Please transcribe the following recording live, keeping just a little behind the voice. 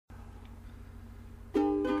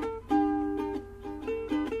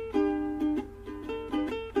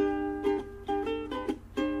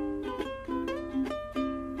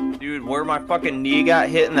Dude, where my fucking knee got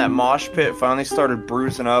hit in that mosh pit finally started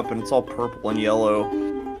bruising up, and it's all purple and yellow.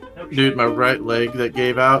 Dude, my right leg that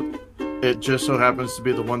gave out, it just so happens to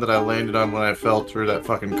be the one that I landed on when I fell through that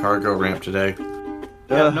fucking cargo ramp today.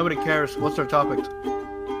 Yeah, nobody cares. What's our topic?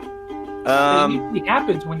 It usually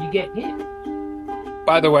happens when you get hit.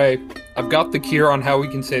 By the way, I've got the cure on how we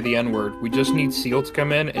can say the N-word. We just need Seal to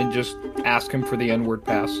come in and just ask him for the N-word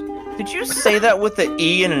pass. Did you say that with an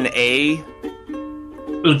E and an A?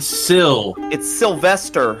 It's Sil. It's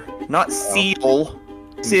Sylvester, not Seal.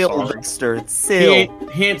 Sylvester, it's Sil.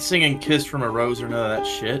 He ain't singing Kiss from a Rose or none of that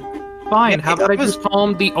shit. Fine, Yeah, how about I that was- just call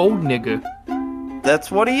him the old nigga?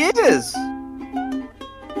 That's what he is.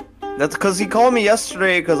 That's because he called me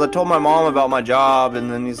yesterday because I told my mom about my job,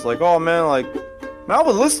 and then he's like, oh man, like, man, I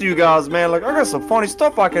would listen to you guys, man. Like, I got some funny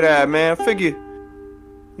stuff I could add, man. I figure,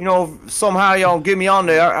 you know, if somehow y'all get me on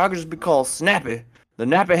there, I could just be called Snappy. The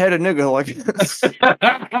nappy-headed nigga, like this.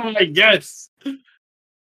 I guess.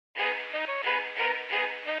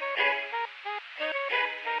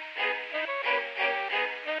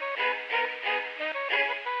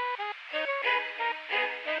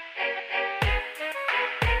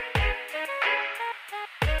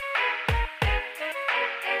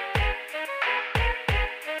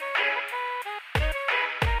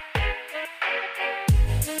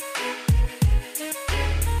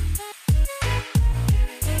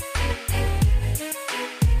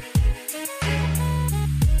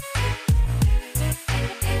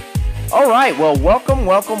 Alright, well, welcome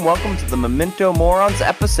to the Memento Morons,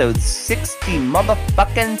 episode 60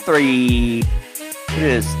 motherfucking 3. It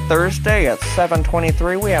is Thursday at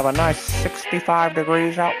 7:23. We have a nice 65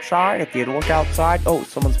 degrees outside. If you look outside, oh,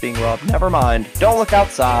 someone's being robbed. Never mind. Don't look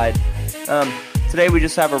outside. Today we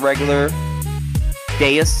just have a regular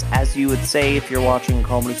dais, as you would say if you're watching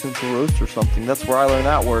Comedy Central Roast or something. That's where I learned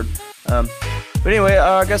that word. But anyway,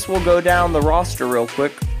 I guess we'll go down the roster real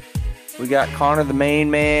quick. We got Connor, the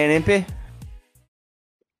main man, Impy.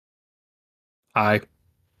 Hi.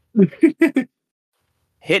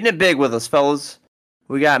 Hitting it big with us, fellas.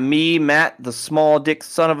 We got me, Matt, the small dick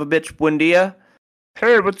son of a bitch, Buendia.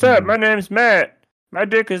 Hey, what's up? My name's Matt. My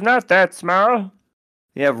dick is not that small.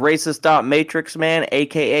 You have Racist.Matrix Man,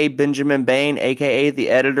 a.k.a. Benjamin Bain, a.k.a. the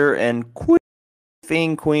editor, and Queen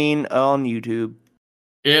on YouTube.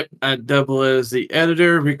 Yep, I double as the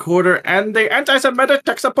editor, recorder, and the anti-Semitic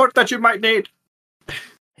tech support that you might need.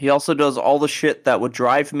 He also does all the shit that would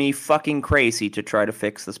drive me fucking crazy to try to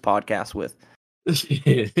fix this podcast with.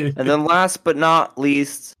 And then last but not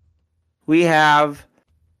least, we have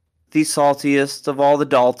the saltiest of all the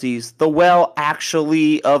Dalties, the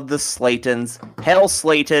actually of the Slaytons. Hell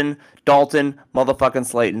Slayton, Dalton, motherfucking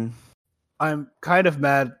Slayton. I'm kind of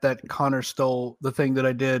mad that Connor stole the thing that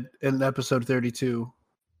I did in episode 32.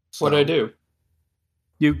 What'd I do?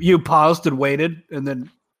 You paused and waited and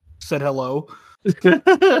then said hello. Yeah,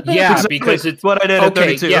 Exactly because it's what I did at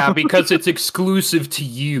 32. Yeah, because it's exclusive to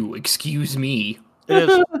you. Excuse me. It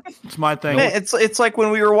is. It's my thing. Man, it's like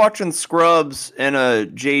when we were watching Scrubs and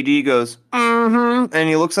JD goes, and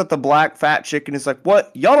he looks at the black fat chick and he's like,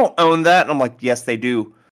 what? Y'all don't own that? And I'm like, yes, they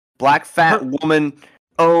do. Black fat woman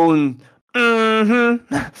own.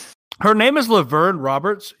 Her name is Laverne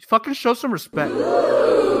Roberts. Fucking show some respect.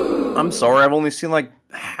 I'm sorry, I've only seen like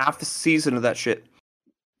half the season of that shit.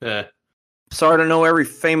 Yeah. Sorry to know every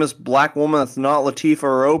famous black woman that's not Latifah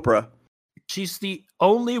or Oprah. She's the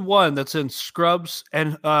only one that's in Scrubs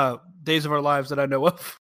and Days of Our Lives that I know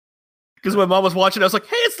of. Because my mom was watching, I was like,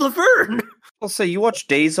 hey, it's Laverne! I'll say, you watch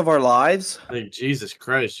Days of Our Lives? Like, Jesus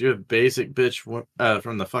Christ, you have basic bitch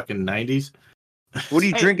from the fucking 90s. What are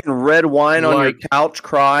you Hey. drinking red wine on your Like- couch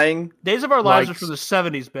crying? Days of Our Lives Like- are from the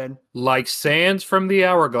 70s, Ben. Like sands from the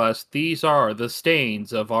hourglass, these are the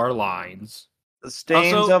stains of our lines. The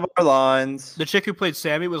stains Also- of our lines. The chick who played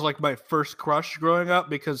Sammy was like my first crush growing up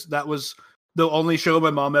because that was the only show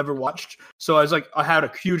my mom ever watched. So I was like, I had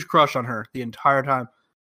a huge crush on her the entire time.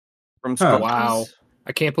 From Huh. Scrubs. Wow.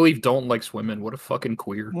 I can't believe Dalton likes women. What a fucking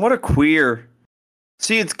queer. What a queer.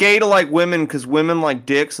 See, it's gay to like women because women like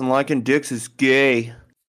dicks, and liking dicks is gay.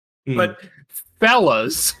 But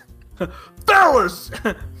Fellas. fellas,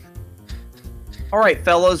 All right,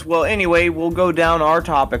 fellas. Well, anyway, we'll go down our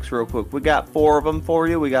topics real quick. We got 4 of them for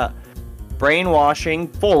you. We got brainwashing /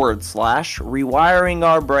 rewiring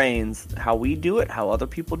our brains. How we do it, how other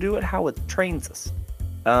people do it, how it trains us.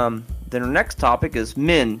 Then our next topic is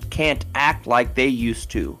men can't act like they used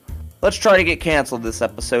to. Let's try to get canceled this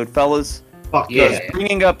episode, fellas. Fuck Yeah. yeah.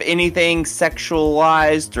 Bringing up anything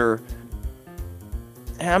sexualized or...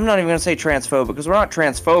 I'm not even going to say transphobic, because we're not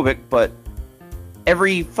transphobic, but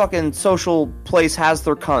every fucking social place has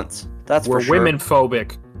their cunts. That's We're for sure. women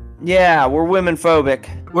phobic. Yeah, we're women phobic.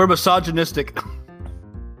 We're misogynistic.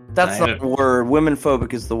 That's not the word. Women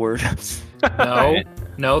phobic is the word.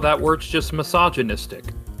 No, that word's just misogynistic.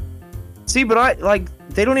 See, but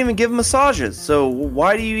they don't even give massages, so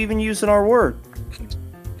why do you even use our word?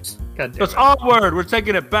 It's our word. We're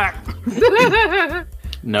taking it back.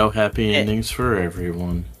 No happy endings for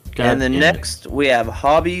everyone. And then next, we have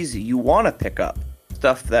hobbies you want to pick up.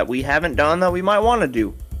 Stuff that we haven't done that we might want to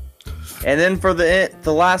do. And then for the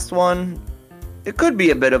last one, it could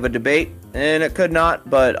be a bit of a debate, and it could not,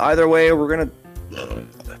 but either way, we're going to...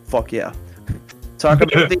 Fuck yeah. Talk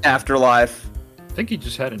about the afterlife. I think he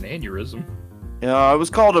just had an aneurysm. Yeah, I was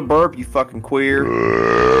called a burp, you fucking queer.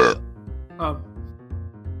 I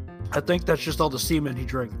think that's just all the semen he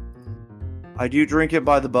drank. I do drink it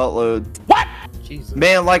by the buttload. What? Jesus.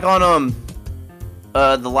 Man, like on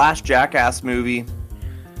the last Jackass movie,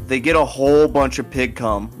 they get a whole bunch of pig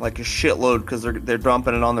cum, like a shitload, because they're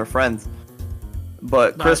dumping it on their friends.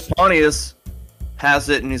 But Chris Pontius has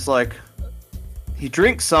it, and he's like, he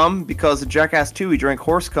drinks some because in Jackass 2 he drank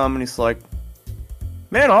horse cum, and he's like,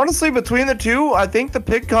 man, honestly, between the two, I think the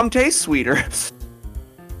pig cum tastes sweeter.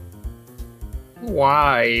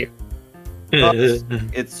 Why?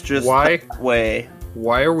 It's just that way.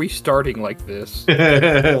 Why are we starting like this?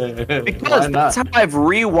 Because that's how I've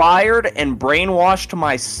rewired and brainwashed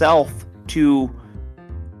myself to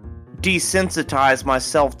desensitize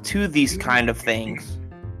myself to these kind of things.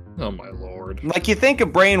 Oh my lord. Like, you think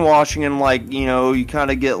of brainwashing and, like, you know, you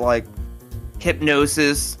kind of get, like,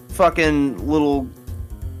 hypnosis, fucking little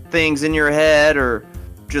things in your head, or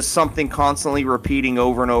just something constantly repeating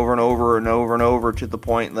over and over and over and over and over to the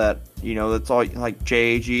point that, you know, that's all, like,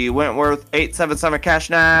 JG Wentworth, 877 cash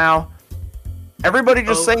now. Everybody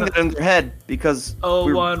just saying that in their head because...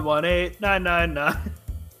 0118999.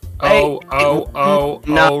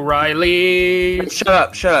 O'Reilly.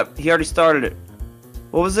 Shut up. He already started it.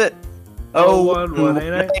 What was it?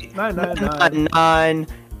 0118999.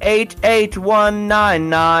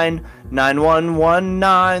 88199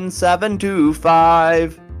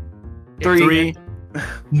 9119725 3.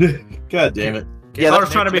 God damn it. Yeah, I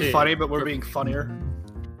was trying to be funny, but we're being funnier.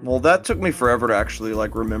 Well, that took me forever to actually,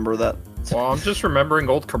 like, remember that. Well, I'm just remembering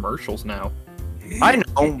old commercials now. I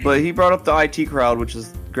know, but he brought up the IT crowd, which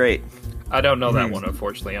is great. I don't know that one,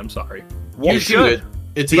 unfortunately. I'm sorry. You should.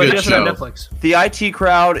 It's a But good just on show. Netflix. The IT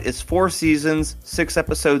crowd is 4 seasons, 6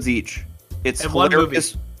 episodes each. It's And one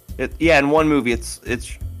hilarious. In one movie. It's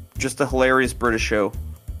just a hilarious British show.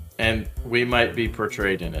 And we might be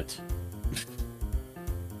portrayed in it.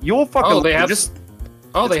 You'll fucking they have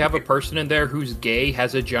a person in there who's gay,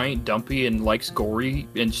 has a giant dumpy, and likes gory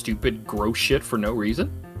and stupid, gross shit for no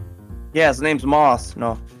reason. Yeah, his name's Moss.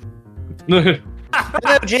 No. Hello,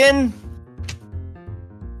 Jin.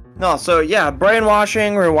 No, so yeah,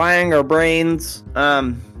 brainwashing, rewiring our brains.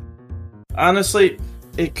 Honestly,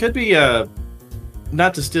 it could be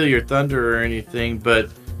not to steal your thunder or anything, but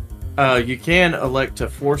you can elect to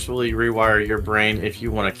forcefully rewire your brain if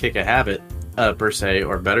you want to kick a habit, per se,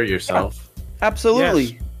 or better yourself.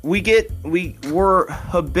 Absolutely. Yes. We're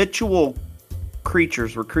habitual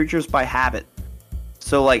creatures. We're creatures by habit.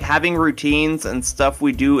 So, like, having routines and stuff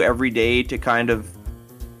we do every day to kind of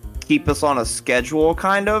keep us on a schedule,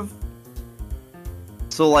 kind of.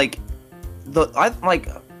 So, like,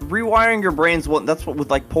 rewiring your brains. That's what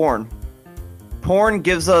with, like, porn. Porn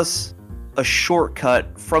gives us a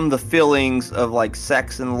shortcut from the feelings of, like,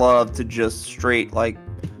 sex and love to just straight, like,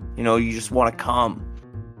 you know, you just want to come.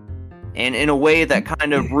 And in a way that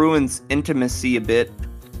kind of ruins intimacy a bit.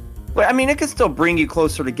 But, I mean, it can still bring you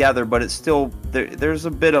closer together, but it's still... There's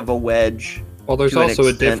a bit of a wedge. Well, there's also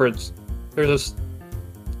a difference. There's this...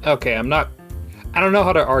 Okay, I don't know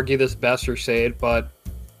how to argue this best or say it, but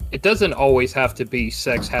it doesn't always have to be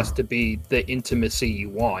sex has to be the intimacy you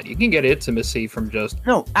want. You can get intimacy from just...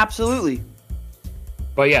 No, absolutely.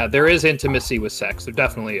 But yeah, there is intimacy with sex. There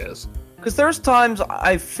definitely is. Because there's times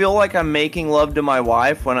I feel like I'm making love to my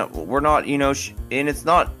wife when we're not, you know, and it's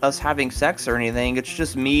not us having sex or anything. It's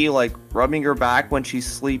just me, like, rubbing her back when she's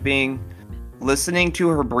sleeping, listening to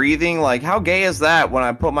her breathing. Like, how gay is that when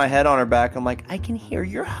I put my head on her back? I'm like, I can hear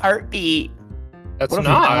your heartbeat. That's What a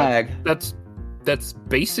not. fag. That's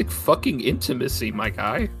basic fucking intimacy, my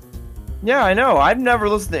guy. Yeah, I know. I've never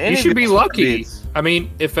listened to any You of should be his lucky. heartbeats. I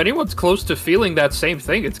mean, if anyone's close to feeling that same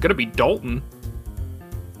thing, it's gonna be Dalton.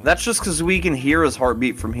 That's just because we can hear his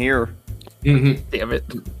heartbeat from here. Damn it.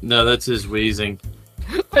 No, that's his wheezing.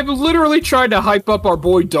 I'm literally trying to hype up our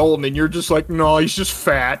boy Dalton, and you're just like, no, he's just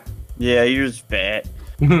fat. Yeah, you're just fat.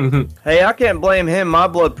 Hey, I can't blame him. My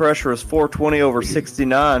blood pressure is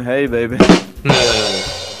 420/69. Hey, baby.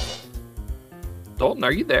 Dalton,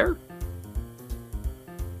 are you there?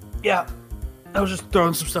 Yeah, I was just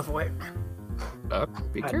throwing some stuff away.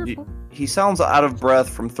 Be careful. He sounds out of breath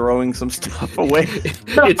from throwing some stuff away.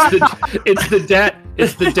 It's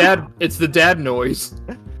the dad noise.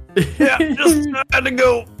 Yeah, just had to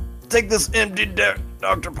go take this empty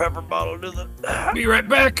Dr. Pepper bottle to the Be right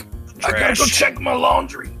back. I gotta go check my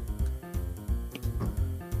laundry.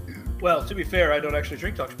 Well, to be fair, I don't actually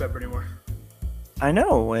drink Dr. Pepper anymore. I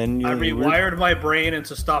know, and I rewired my brain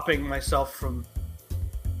into stopping myself from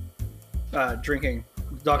drinking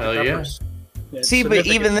Dr. Peppers. Yeah, see, but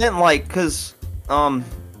even then, like, because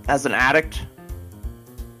as an addict,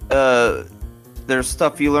 there's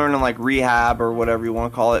stuff you learn in like rehab or whatever you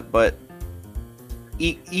want to call it, but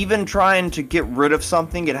even trying to get rid of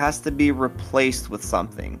something, it has to be replaced with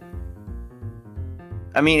something.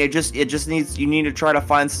 I mean, it just needs, you need to try to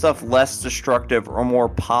find stuff less destructive or more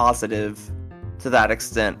positive to that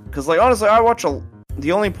extent. Because, like, honestly,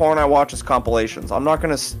 the only porn I watch is compilations. I'm not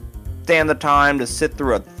gonna stand the time to sit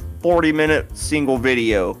through a 40-minute single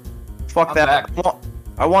video. Fuck that.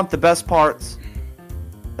 I want the best parts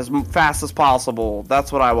as fast as possible.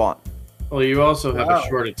 That's what I want. Well, you also have a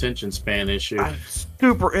short attention span issue.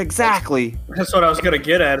 Exactly. That's what I was gonna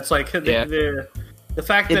get at. It's like the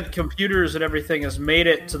fact that computers and everything has made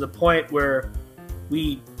it to the point where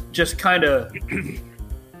we just kind of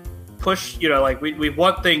push, like we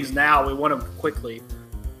want things now. We want them quickly.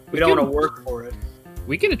 We don't want to work for it.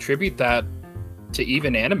 We can attribute that to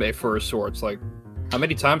even anime for a sort. Like, how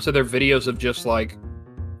many times are there videos of just like,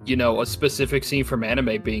 a specific scene from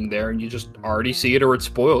anime being there and you just already see it or it's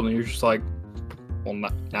spoiled and you're just like, well,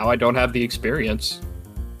 now I don't have the experience.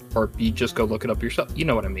 Or you just go look it up yourself. You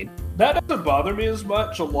know what I mean? That doesn't bother me as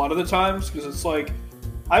much a lot of the times because it's like,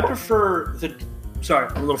 I prefer sorry,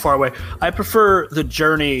 I'm a little far away. I prefer the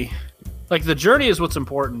journey. Like, the journey is what's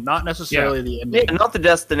important, not necessarily the ending. Yeah, not the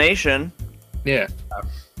destination. Yeah.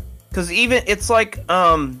 Because even, it's like,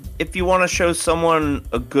 if you want to show someone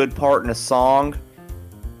a good part in a song,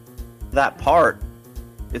 that part,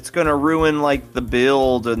 it's going to ruin, like, the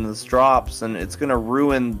build and the drops, and it's going to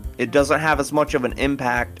ruin, it doesn't have as much of an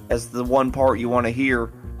impact as the one part you want to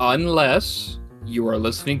hear. Unless you are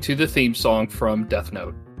listening to the theme song from Death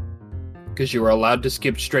Note. Because you are allowed to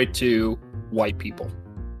skip straight to white people.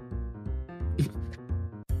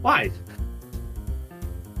 Why?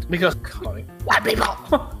 Because white people.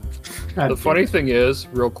 The funny thing is,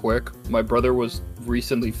 real quick, my brother was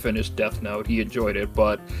recently finished Death Note. He enjoyed it,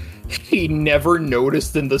 but he never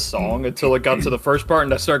noticed in the song until it got to the first part,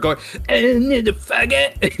 and I started going, and the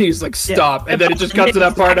faggot, and he's like, stop, and then it just got to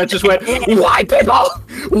that part, and I just went, white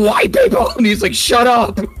people, and he's like, shut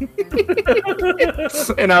up,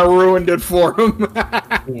 and I ruined it for him.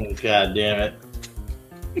 Oh, God damn it.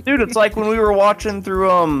 Dude, it's like when we were watching through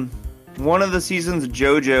one of the seasons of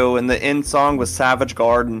JoJo, and the end song was Savage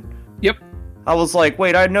Garden. Yep. I was like,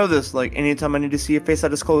 wait, I know this. Like, anytime I need to see your face, I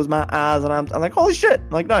just close my eyes, and I'm like, holy shit. I'm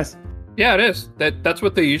like, nice. Yeah, it is. That's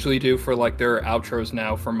what they usually do for, like, their outros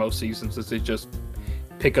now for most seasons, is they just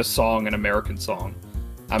pick a song, an American song.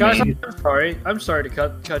 Guys, I'm sorry. I'm sorry to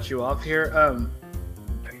cut you off here.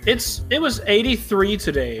 It was 83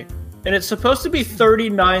 today, and it's supposed to be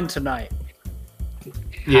 39 tonight.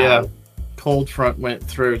 Yeah. Cold front went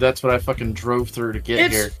through. That's what I fucking drove through to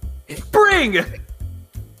get here. Spring!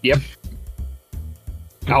 Yep.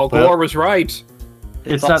 Al Gore was right.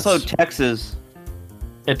 It's also Texas.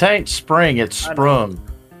 It ain't spring, it's sprung.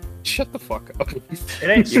 Shut the fuck up. It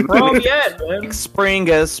ain't sprung yet, man. Spring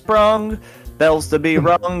has sprung, bells to be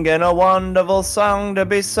rung, and a wonderful song to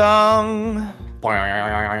be sung.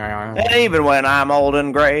 And even when I'm old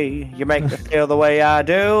and gray, you make me feel the way I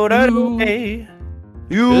do today.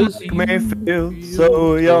 You make me feel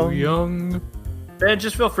so young. Man,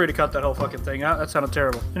 just feel free to cut that whole fucking thing out. That sounded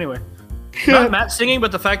terrible. Anyway. Not Matt singing,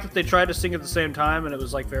 but the fact that they tried to sing at the same time and it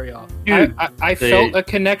was like very off. Dude, I felt a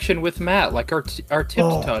connection with Matt, like our tips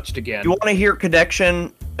touched again. You want to hear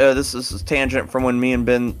connection? This is tangent from when me and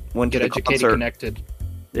Ben went to the concert. Connected.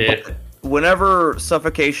 Yeah. But whenever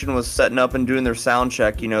Suffocation was setting up and doing their sound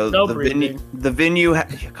check, the venue.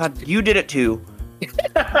 God, you did it too.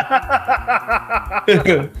 But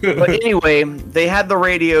anyway, they had the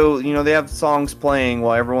radio, they have songs playing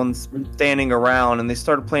while everyone's standing around, and they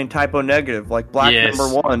started playing Typo Negative, like Black Number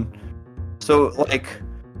One. So, like,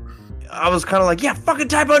 I was kind of like, yeah, fucking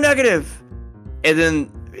Typo Negative. And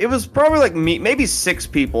then it was probably like maybe 6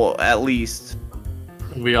 people at least.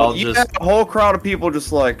 We all you had a whole crowd of people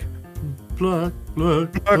just like, Black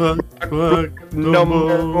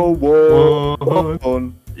number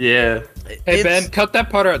one. Yeah. Hey, Ben, cut that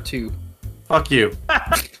part out too. Fuck you.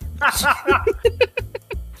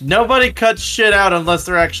 Nobody cuts shit out unless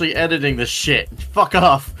they're actually editing the shit. Fuck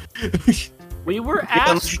off. We were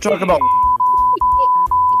Let's asking. talk about.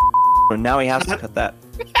 Now he has to cut that.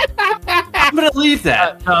 I'm gonna leave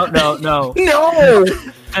that. No. No.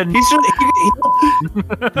 And He should.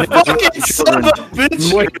 Fucking son of a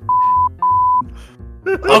bitch.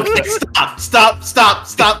 Okay, stop.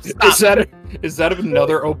 Is that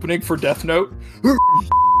another opening for Death Note?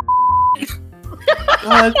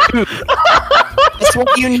 That's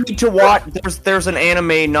what you need to watch. There's an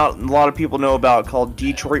anime not a lot of people know about called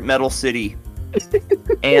Detroit Metal City,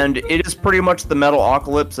 and it is pretty much the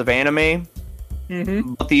Metalocalypse of anime.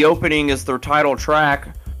 Mm-hmm. But the opening is their title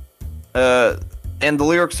track, and the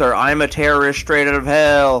lyrics are "I'm a terrorist straight out of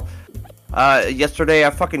hell. Yesterday I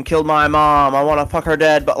fucking killed my mom. I want to fuck her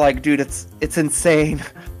dead." But like, dude, it's insane.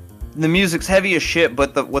 The music's heavy as shit,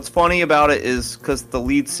 but what's funny about it is because the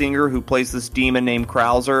lead singer who plays this demon named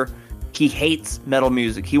Krauser, he hates metal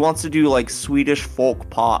music. He wants to do like Swedish folk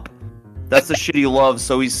pop. That's the shit he loves,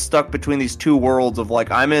 so he's stuck between these two worlds of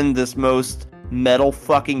like, I'm in this most metal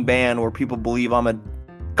fucking band where people believe I'm a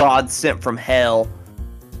god sent from hell.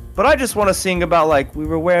 But I just want to sing about like, we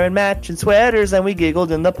were wearing matching sweaters and we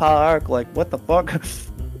giggled in the park. Like, what the fuck?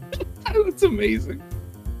 That's amazing.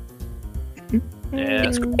 yeah,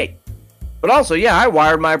 It's great. But also, yeah, I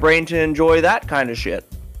wired my brain to enjoy that kind of shit.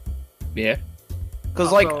 Yeah.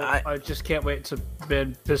 Because, like, also, I just can't wait to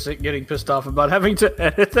Ben getting pissed off about having to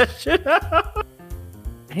edit that shit out.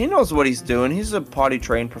 he knows what he's doing. He's a potty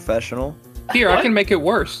trained professional. Here, I can make it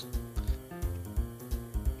worse.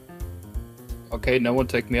 Okay, no one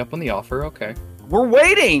take me up on the offer. Okay. We're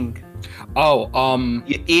waiting. Oh,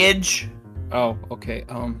 You idge. Oh, okay.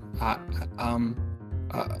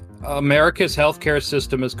 America's healthcare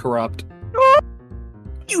system is corrupt.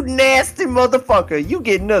 You nasty motherfucker. You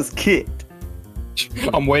getting us kicked.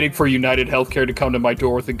 I'm waiting for United Healthcare to come to my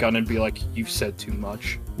door with a gun and be like, "You've said too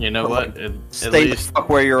much." You know what? At Stay least, the fuck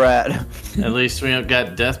where you're at. at least we don't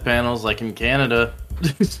got death panels like in Canada.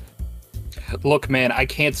 Look, man, I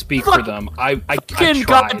can't speak for them. I Fucking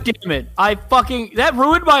tried. goddamn it! That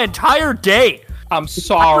ruined my entire day. I'm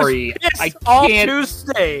sorry. I I was pissed all can't.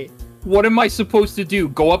 Tuesday. What am I supposed to do?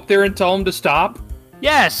 Go up there and tell them to stop?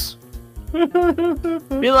 Yes.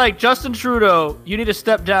 Be like, Justin Trudeau, you need to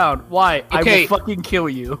step down. Why? I Okay. will fucking kill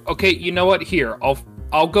you. Okay, you know what? Here,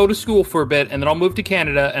 I'll go to school for a bit, and then I'll move to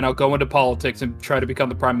Canada, and I'll go into politics and try to become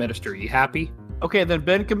the prime minister. You happy? Okay, then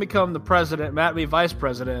Ben can become the president, Matt be vice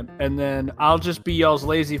president, and then I'll just be y'all's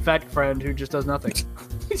lazy fat friend who just does nothing.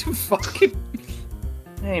 Fucking.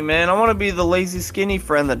 Hey, man, I want to be the lazy skinny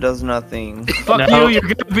friend that does nothing. Fuck No. you,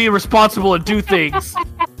 you're gonna be responsible and do things.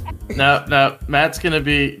 No, Matt's gonna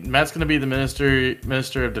be the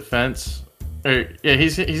minister of defense. Or yeah,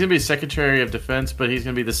 he's gonna be secretary of defense, but he's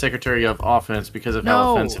gonna be the secretary of offense because of how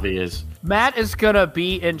No. offensive he is. Matt is gonna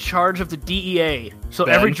be in charge of the DEA. So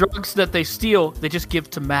Ben? every drugs that they steal, they just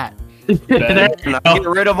give to Matt. Ben, And I get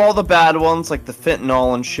rid of all the bad ones, like the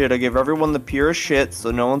fentanyl and shit. I give everyone the purest shit,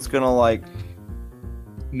 so no one's gonna, like...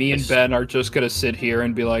 me and Ben are just gonna sit here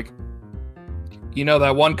and be like, you know,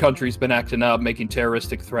 that one country's been acting up, making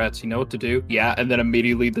terroristic threats. You know what to do? Yeah, and then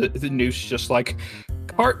immediately the news just like,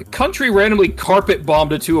 country randomly carpet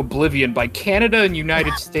bombed into oblivion by Canada and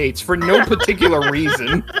United States for no particular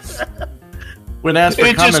reason. When asked for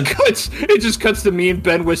It comment, just cuts to me and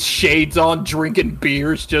Ben with shades on, drinking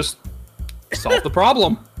beers, just solve the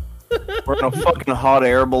problem. We're in a fucking hot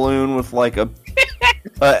air balloon with, like, a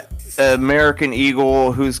American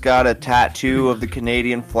eagle who's got a tattoo of the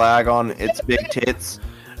Canadian flag on its big tits.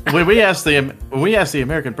 when we asked the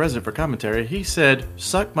American president for commentary, he said,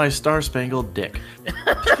 "Suck my star-spangled dick."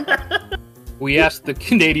 We asked the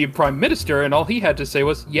Canadian Prime Minister, and all he had to say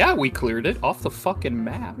was, yeah, we cleared it off the fucking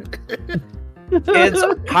map. It's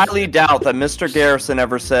highly doubt that Mr. Garrison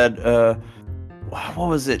ever said, what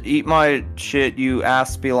was it? Eat my shit, you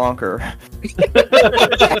ass spelunker.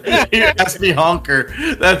 You asked me honker.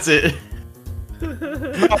 That's it.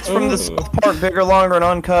 That's from the South Park, Bigger, Longer, and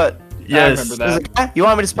Uncut. Yes. I remember He's that. like, "Ah, you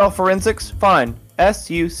want me to spell forensics? Fine.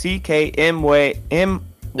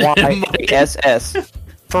 SUCKMYMYSS.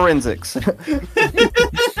 Forensics.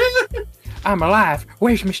 I'm alive.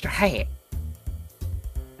 Where's Mr. Hat?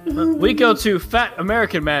 We go to fat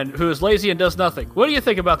American man who is lazy and does nothing. What do you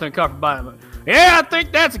think about them carpet bombing? Yeah, I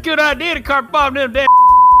think that's a good idea to carpet bomb them damn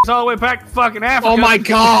all the way back to fucking Africa. Oh my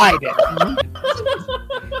god!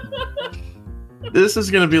 This is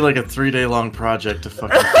gonna be like a 3-day long project to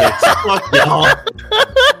fucking fix. Fuck y'all.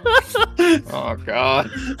 Oh god!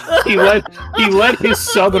 He let his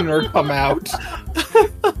southerner come out.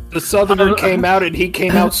 The southerner came out and he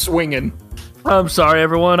came out swinging. I'm sorry,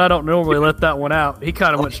 everyone. I don't normally let that one out. He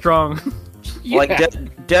kind of went strong. Yeah.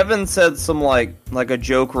 Like Devin said some like a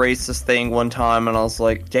joke racist thing one time, and I was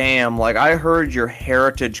like, damn, like I heard your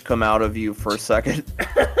heritage come out of you for a second.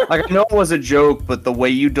 Like I know it was a joke, but the way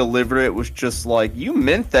you delivered it was just like you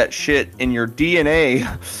meant that shit in your DNA.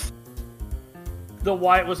 The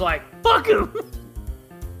white was like, "Fuck him."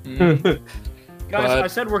 Guys, But- I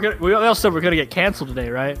said we all said we're gonna get canceled today,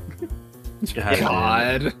 right?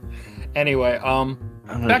 God. Anyway,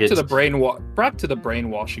 back to the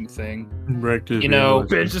brainwashing thing. You know,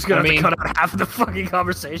 Ben's just gonna I have mean- to cut out half of the fucking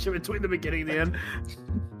conversation between the beginning and the end.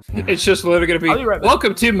 It's just literally going to I'll be, be right back.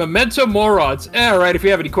 welcome to Memento Morons. All right, if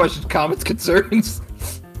you have any questions, comments, concerns.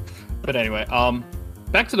 But anyway,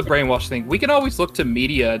 back to the brainwash thing. We can always look to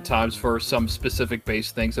media at times for some specific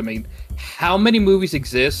based things. I mean, how many movies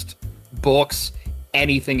exist, books,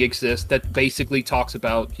 anything exists that basically talks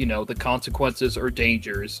about, you know, the consequences or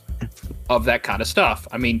dangers of that kind of stuff?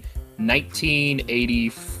 I mean,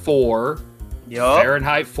 1984... Yup.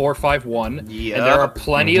 Fahrenheit 451. Yeah. And there are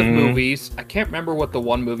plenty of Mhm. movies. I can't remember what the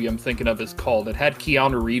one movie I'm thinking of is called. It had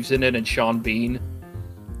Keanu Reeves in it and Sean Bean.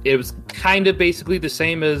 It was kind of basically the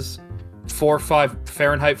same as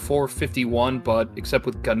Fahrenheit 451, but except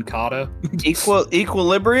with gun kata.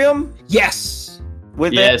 Equilibrium Yes!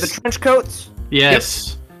 with Yes. the trench coats.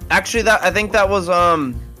 Yes. Actually, I think that was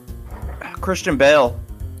Christian Bale.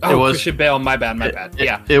 Oh, It was- Christian Bale, my bad.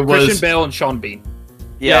 Yeah, it was- Christian Bale and Sean Bean.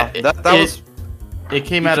 Yeah, Yeah, that was. It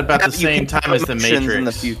came out about the You same can time as the emotions Matrix. in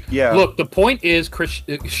the future. Yeah, Look, the point is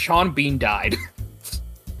Sean Bean died.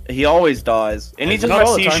 he always dies. Anytime Not I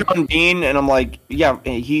all the see time. Sean Bean, and I'm like, yeah,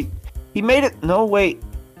 he made it. No, wait,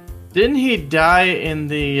 Didn't he die in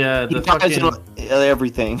he the dies fucking in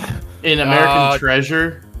everything. in American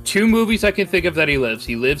Treasure? Two movies I can think of that he lives.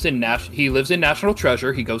 He lives in National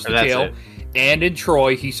Treasure. He goes to That's jail, it. and in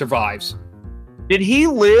Troy he survives. Did he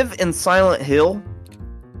live in Silent Hill,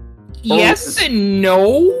 Yes and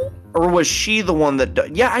no. or was she the one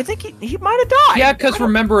that? Yeah, I think he might have died. Yeah, because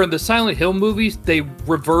remember in the Silent Hill movies they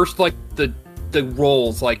reversed like the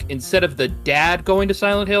roles. Like instead of the dad going to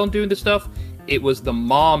Silent Hill and doing the stuff, it was the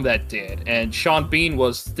mom that did. And Sean Bean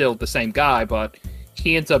was still the same guy, but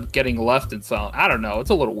he ends up getting left in Silent. I don't know. It's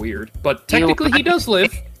a little weird, but technically he does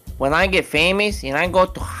live. When I get famous and I go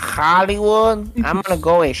to Hollywood, I'm gonna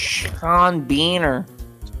go as Sean Beaner.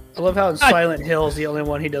 I love how in Silent Hill's the only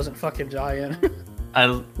one he doesn't fucking die in.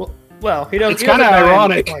 I Well, he doesn't. It's he doesn't kinda die in,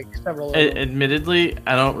 ironic. like, several of them. admittedly,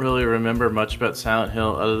 I don't really remember much about Silent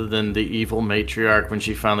Hill other than the evil matriarch when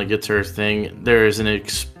she finally gets her thing. There is an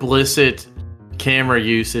explicit camera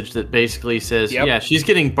usage that basically says, Yep. "Yeah, she's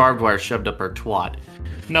getting barbed wire shoved up her twat."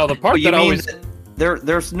 No, the part But you that mean always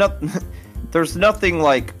there's nothing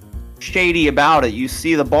like shady about it. You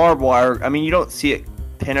see the barbed wire. I mean, you don't see it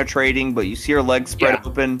penetrating, but you see her legs spread Yeah.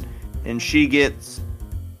 open, and she gets,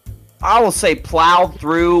 I will say, plowed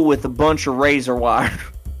through with a bunch of razor wire.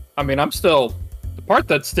 I mean, the part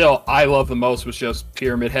that still I love the most was just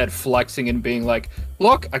Pyramid Head flexing and being like,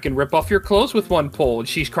 look, I can rip off your clothes with one pull. And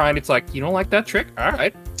she's crying. It's like, you don't like that trick? All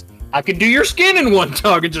right. I can do your skin in one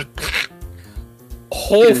tug and just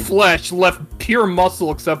whole flesh left pure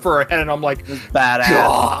muscle except for her head. And I'm like, Badass.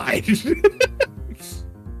 God.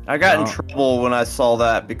 I got in Oh. trouble when I saw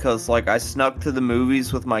that because, like, I snuck to the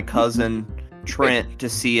movies with my cousin Trent to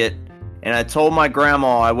see it, and I told my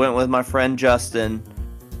grandma I went with my friend Justin,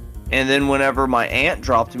 and then whenever my aunt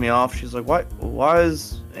dropped me off, she's like, "What? Why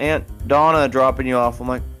is Aunt Donna dropping you off?" I'm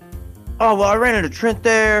like, "Oh, well, I ran into Trent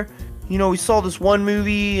there. You know, we saw this one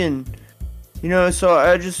movie, and you know, so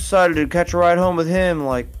I just decided to catch a ride home with him."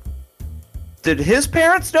 Like, did his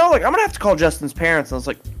parents know? Like, I'm gonna have to call Justin's parents. And I was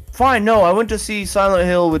like, fine, no, I went to see Silent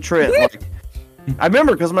Hill with Trent. Like, I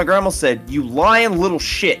remember because my grandma said, "You lying little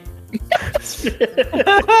shit."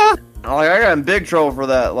 I got in big trouble for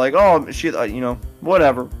that. Like, oh, she, you know,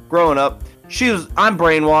 whatever. Growing up, I'm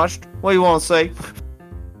brainwashed. What do you want to say?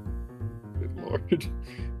 Good Lord.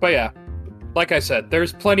 But yeah, like I said,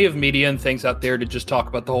 there's plenty of media and things out there to just talk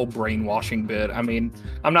about the whole brainwashing bit. I mean,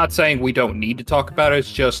 I'm not saying we don't need to talk about it.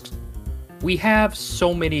 It's just we have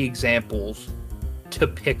so many examples to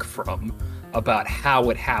pick from about how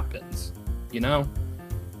it happens, you know?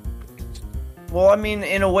 Well, I mean,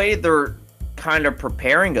 in a way, they're kind of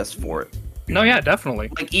preparing us for it. No, yeah, definitely.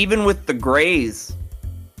 Like, even with the Greys,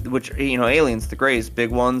 which, you know, aliens, the Greys,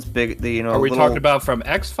 big ones, you know. Are we little, talking about from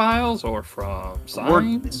X-Files or from Or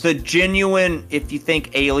Signs? the genuine, if you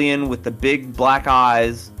think alien with the big black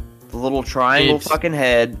eyes, the little triangle It's- fucking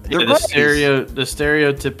head. They're the Greys. the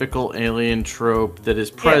stereotypical alien trope that is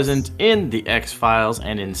present in the X-Files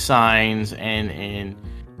and in Signs and in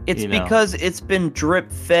It's because it's been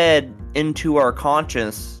drip fed into our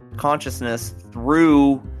consciousness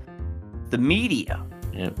through the media.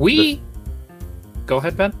 Yeah, Go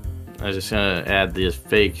ahead, Ben. I was just gonna add the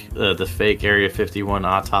fake Area 51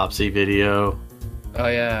 autopsy video. Oh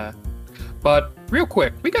yeah, but real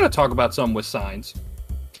quick, we gotta talk about something with signs.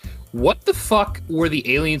 What the fuck were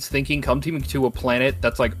the aliens thinking coming to a planet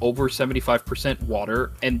that's like over 75%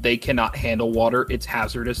 water and they cannot handle water? It's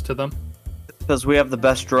hazardous to them. Because we have the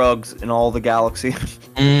best drugs in all the galaxy.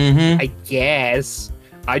 I guess.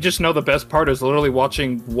 I just know the best part is literally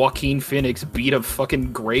watching Joaquin Phoenix beat a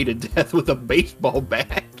fucking Grey to death with a baseball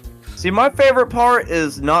bat. See, my favorite part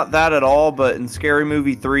is not that at all, but in Scary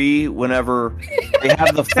Movie 3, whenever they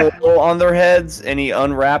have the foil on their heads and he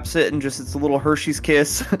unwraps it and just it's a little Hershey's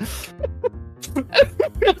Kiss.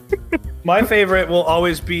 My favorite will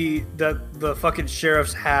always be that the fucking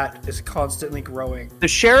sheriff's hat is constantly growing. The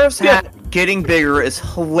sheriff's hat getting bigger is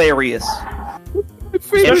hilarious.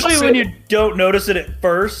 Especially when you don't notice it at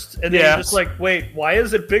first, and then you're just like, wait, why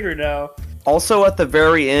is it bigger now? Also, at the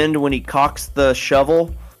very end, when he cocks the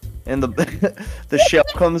shovel and the shell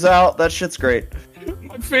comes out, that shit's great.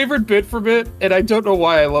 My favorite bit from it, and I don't know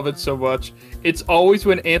why I love it so much, it's always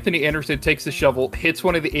when Anthony Anderson takes the shovel, hits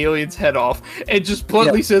one of the aliens' head off, and just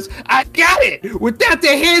bluntly says, I got it! Without the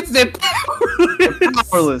hands, they're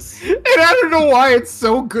powerless! And I don't know why it's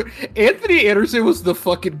so good. Anthony Anderson was the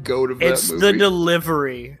fucking goat of that movie. It's the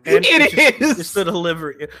delivery. It's the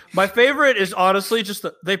delivery. My favorite is honestly just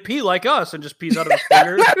they pee like us and just pees out of his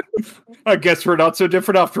fingers. I guess we're not so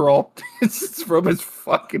different after all. It's from his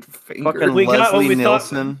fucking finger. Fucking Leslie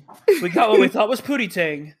Nielsen. We got what we thought was Pootie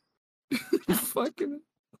Tang. Fucking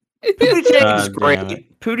Pootie Tang is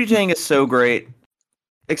great. Pootie Tang is so great.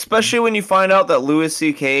 Especially when you find out that Louis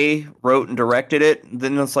C.K. wrote and directed it,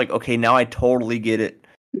 then it's like, okay, now I totally get it.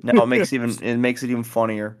 Now it makes it even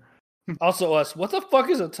funnier. Also us, what the fuck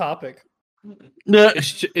is a topic?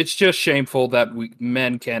 It's just shameful that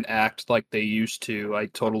men can't act like they used to. I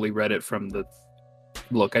totally read it from the...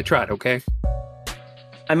 Look, I tried, okay?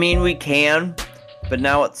 I mean, we can, but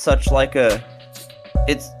now it's such like a...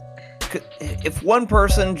 If one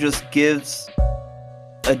person just gives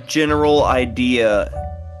a general idea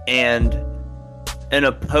and an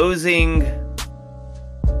opposing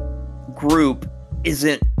group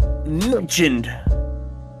isn't mentioned,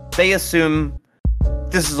 they assume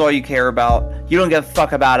this is all you care about. You don't give a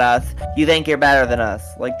fuck about us. You think you're better than us.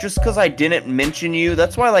 Like, just because I didn't mention you,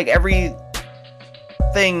 that's why, like, every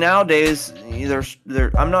thing nowadays,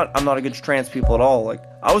 I'm not against trans people at all. Like,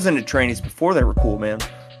 I was into trannies before they were cool, man.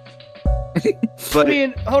 But I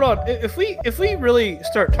mean, hold on. If we really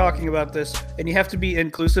start talking about this, and you have to be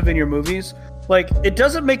inclusive in your movies, like, it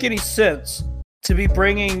doesn't make any sense to be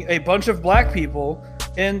bringing a bunch of black people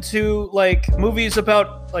into like movies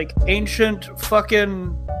about like ancient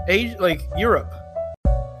fucking age, like Europe.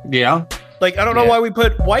 Yeah. Like, I don't know why we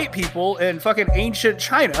put white people in fucking ancient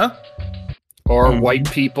China. Or white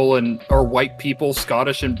people,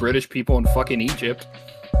 Scottish and British people in fucking Egypt.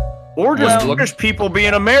 Or just British people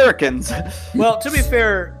being Americans. Well, to be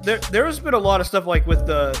fair, there has been a lot of stuff like with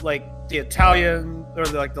the Italian or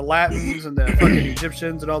the Latins and the fucking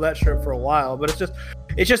Egyptians and all that shit for a while. But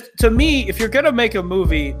it's just to me, if you're gonna make a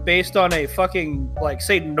movie based on a fucking like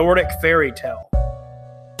say Nordic fairy tale,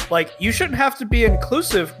 like you shouldn't have to be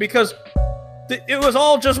inclusive because it was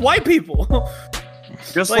all just white people.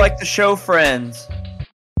 Just like the show Friends.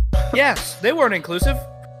 Yes, they weren't inclusive.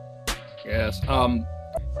 Yes.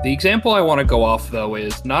 The example I want to go off, though,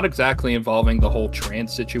 is not exactly involving the whole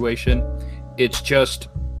trans situation. It's just,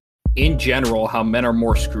 in general, how men are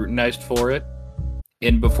more scrutinized for it.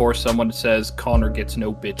 And before someone says Connor gets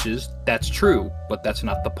no bitches, that's true, but that's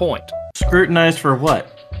not the point. Scrutinized for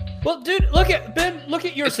what? Well, dude, look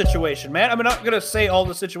at your situation, man. I'm not gonna say all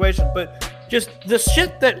the situation, but just the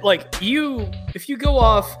shit that, like, if you go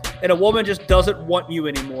off and a woman just doesn't want you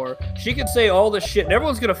anymore, she can say all this shit and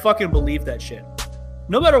everyone's gonna fucking believe that shit.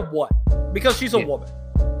 No matter what. Because she's a woman.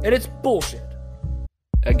 And it's bullshit.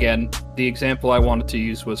 Again, the example I wanted to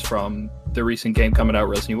use was from the recent game coming out,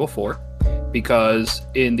 Resident Evil 4. Because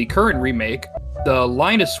in the current remake, the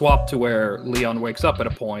line is swapped to where Leon wakes up at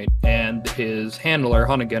a point and his handler,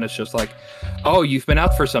 Hunnigan, is just like, oh, you've been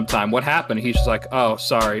out for some time. What happened? He's just like, oh,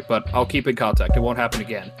 sorry, but I'll keep in contact. It won't happen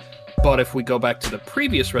again. But if we go back to the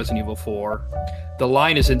previous Resident Evil 4, the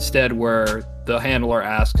line is instead where the handler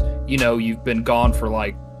asks, you've been gone for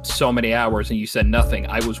like so many hours and you said nothing.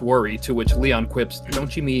 I was worried. To which Leon quips,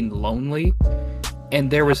 don't you mean lonely? And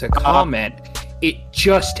there was a comment. It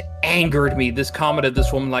just angered me. This comment of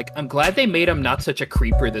this woman, like, I'm glad they made him not such a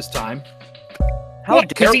creeper this time. How What,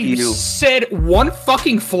 because dare he you? said one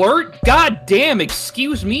fucking flirt? God damn,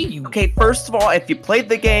 excuse me, you... Okay, first of all, if you played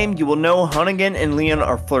the game, you will know Hunnigan and Leon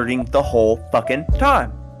are flirting the whole fucking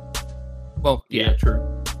time. Well, yeah,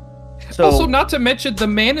 true. So, Also, not to mention, the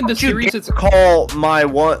man in the don't you series... dare It's call my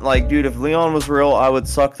one, like, dude, if Leon was real, I would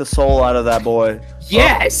suck the soul out of that boy.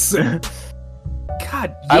 Yes!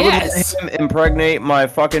 God, I would yes! let him impregnate my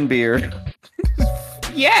fucking beard.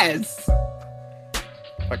 Yes!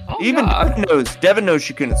 Like, oh, Even God. Devin knows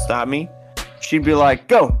she couldn't stop me. She'd be like,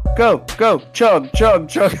 go, go, go, chug, chug,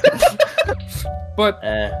 chug. But,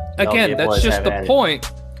 again, that's just the point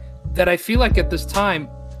that I feel like at this time,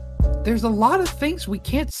 there's a lot of things we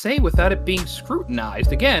can't say without it being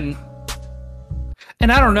scrutinized. Again,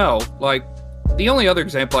 and I don't know, like, the only other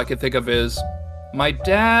example I can think of is my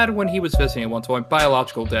dad, when he was visiting at one point,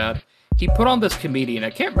 biological dad, he put on this comedian. I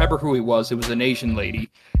can't remember who he was. It was an Asian lady.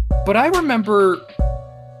 But I remember,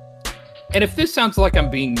 and if this sounds like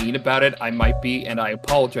I'm being mean about it, I might be, and I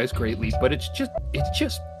apologize greatly, but it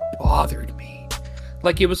just bothered me.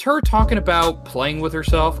 Like, it was her talking about playing with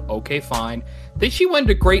herself. Okay, fine. Then she went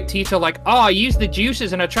into great detail, like, oh, I use the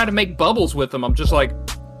juices and I try to make bubbles with them. I'm just like,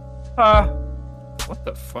 what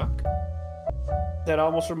the fuck? That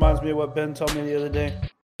almost reminds me of what Ben told me the other day.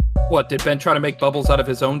 What, did Ben try to make bubbles out of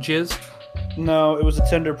his own jizz? No, it was a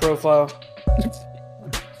Tinder profile.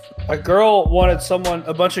 A girl wanted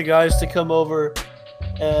a bunch of guys to come over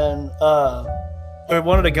and, or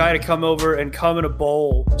wanted a guy to come over and come in a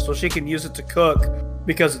bowl so she can use it to cook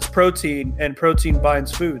because it's protein and protein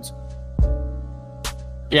binds foods.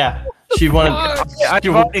 Yeah, she wanted. I've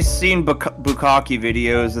already seen bukkake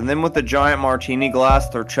videos, and then with the giant martini glass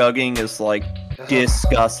they're chugging is like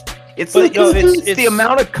disgusting. It's But no, it's the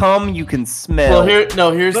amount of cum you can smell.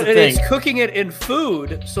 Well, here's But the thing. it's cooking it in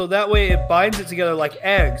food, so that way it binds it together like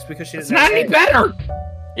eggs because she It's doesn't have not any eggs. better!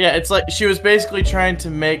 Yeah, it's like she was basically trying to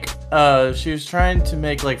make. She was trying to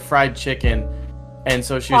make like fried chicken, and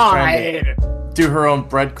so she was trying to do her own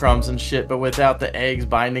breadcrumbs and shit, but without the eggs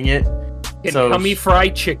binding it. And So cummy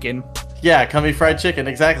fried chicken. Yeah, cummy fried chicken,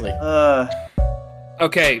 exactly.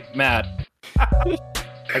 Okay, Matt.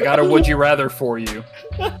 I got a would you rather for you.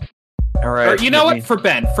 All right. Or, you know what? For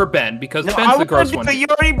Ben, because No, Ben's I the gross wanted one. to- You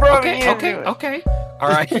already brought me Okay, in. okay. All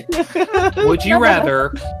right. Would you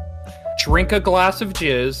rather drink a glass of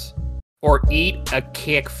jizz or eat a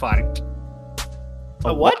cake fart?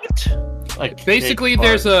 A what? Like Basically,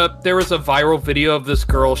 there was a viral video of this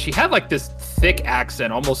girl. She had like this thick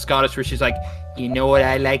accent, almost Scottish, where she's like, "You know what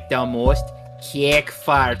I like the most? Cake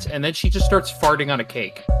farts," and then she just starts farting on a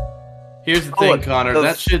cake. Here's the thing, Connor.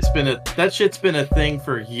 That shit's been a thing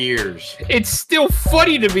for years. It's still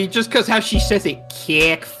funny to me just because how she says it,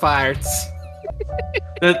 cake farts.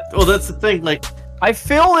 That's the thing. Like, I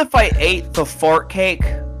feel if I ate the fart cake,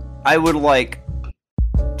 I would like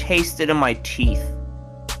taste it in my teeth.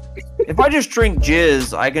 If I just drink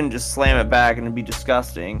jizz, I can just slam it back and it'd be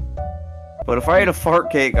disgusting. But if I ate a fart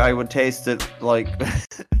cake, I would taste it like...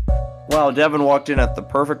 Wow, Devin walked in at the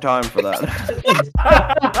perfect time for that.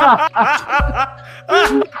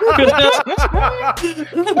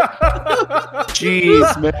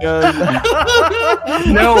 Jeez, man.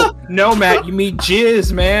 No, Matt, you mean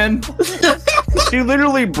jizz, man. She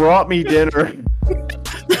literally brought me dinner.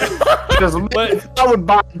 Because if I would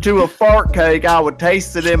bite into a fart cake, I would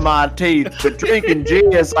taste it in my teeth. But drinking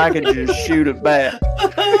jizz, I can just shoot it back.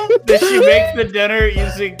 Did she make the dinner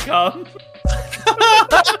using cum?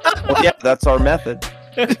 Well, yeah, that's our method.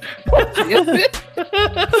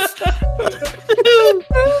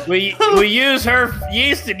 We use her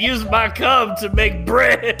yeast and use my cum to make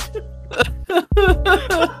bread. Oh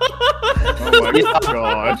my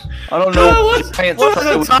god. I don't know. What's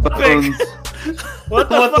the topic? What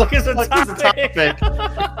the fuck is a topic?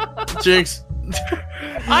 Jinx.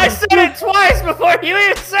 I said it twice before you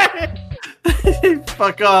even said it.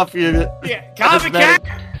 Fuck off, you. Yeah, copycat.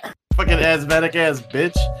 Fucking asthmatic ass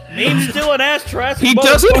bitch. Needs to an ass trash. He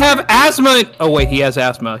doesn't have asthma. Oh wait, he has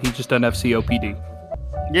asthma. He just doesn't have COPD.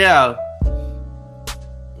 Yeah.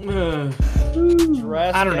 I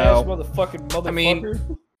don't know. Motherfucker. I mean,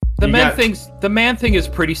 the man thing is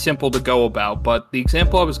pretty simple to go about, but the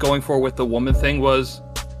example I was going for with the woman thing was,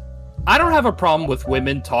 I don't have a problem with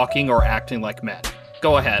women talking or acting like men.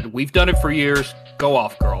 Go ahead. We've done it for years. Go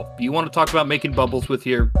off, girl. You want to talk about making bubbles with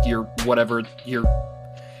your whatever, your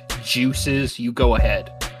juices, you go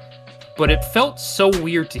ahead. But it felt so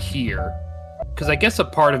weird to hear, because I guess a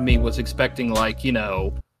part of me was expecting, like, you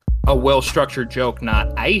know, a well-structured joke,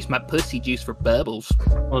 not, I use my pussy juice for bubbles.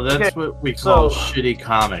 Well, that's what we call shitty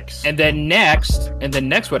comics. And then next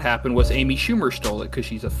what happened was Amy Schumer stole it because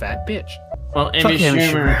she's a fat bitch. Well, Amy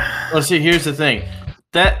Schumer. Well, see, here's the thing.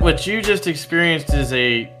 That what you just experienced is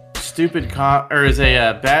a stupid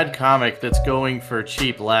bad comic that's going for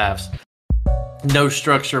cheap laughs. No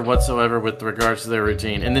structure whatsoever with regards to their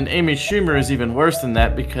routine. And then Amy Schumer is even worse than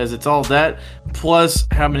that because it's all that plus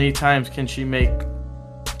how many times can she make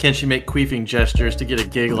queefing gestures to get a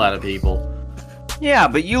giggle out of people? Yeah,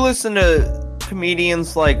 but you listen to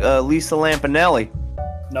comedians like Lisa Lampanelli.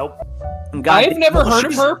 Nope. I've never heard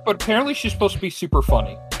of her, but apparently she's supposed to be super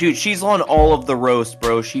funny. Dude, she's on all of the roast,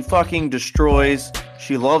 bro. She fucking destroys.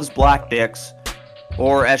 She loves black dicks.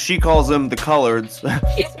 Or, as she calls them, the coloreds.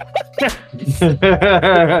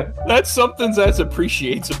 That's something Zaz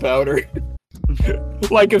appreciates about her.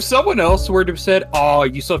 Like, if someone else were to have said, "Oh,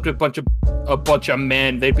 you slept with a bunch of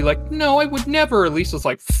men," they'd be like, "No, I would never." Lisa's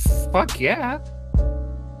like, "Fuck yeah,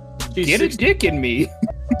 get a dick in me."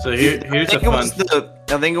 So here's a fun.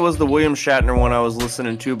 I think it was the William Shatner one I was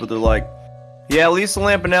listening to, but they're like, "Yeah, Lisa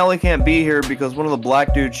Lampanelli can't be here because one of the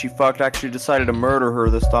black dudes she fucked actually decided to murder her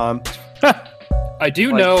this time." I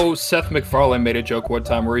do know Seth MacFarlane made a joke one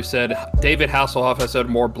time where he said David Hasselhoff has had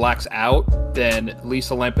more blacks out than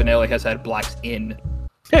Lisa Lampanelli has had blacks in.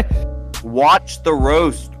 Watch the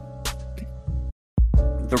roast.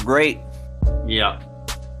 They're great. Yeah.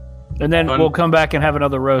 And then we'll come back and have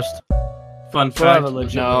another roast. Fun fact.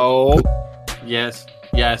 No. Yes,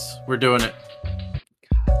 we're doing it.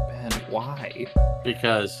 God, man, why?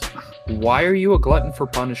 Because. Why are you a glutton for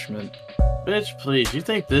punishment? Bitch, please. You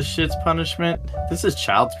think this shit's punishment? This is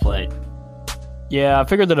child's play. Yeah, I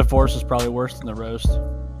figured the divorce is probably worse than the roast.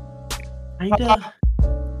 Kinda.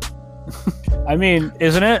 I mean,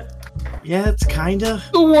 isn't it? Yeah, it's kinda.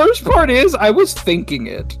 The worst part is, I was thinking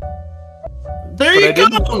it. There you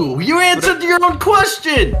go! You answered your own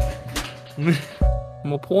question!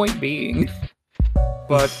 My point being.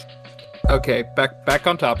 But, okay, back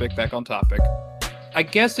on topic. I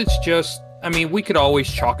guess it's just, I mean, we could always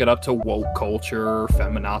chalk it up to woke culture,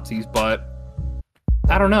 feminazis, but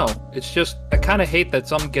I don't know. It's just, I kind of hate that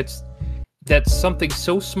something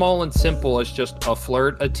so small and simple as just a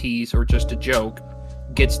flirt, a tease, or just a joke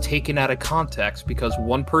gets taken out of context because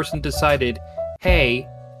one person decided, hey,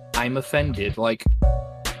 I'm offended. Like,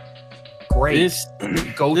 great.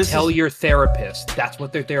 Go tell your therapist. That's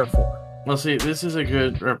what they're there for. Well, see, this is a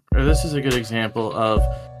good example of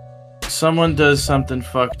someone does something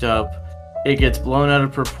fucked up. It gets blown out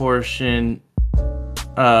of proportion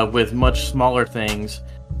with much smaller things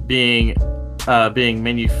being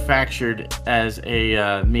manufactured as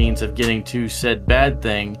a means of getting to said bad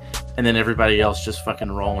thing, and then everybody else just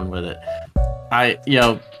fucking rolling with it.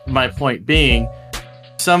 My point being,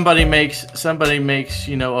 somebody makes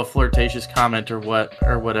a flirtatious comment or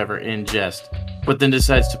whatever in jest, but then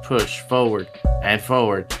decides to push forward and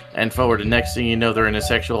forward and forward, and next thing you know, they're in a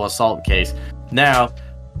sexual assault case. Now,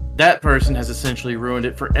 that person has essentially ruined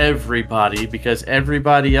it for everybody because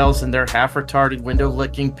everybody else and their half-retarded,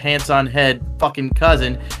 window-licking, pants-on-head fucking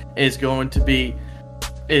cousin is going to be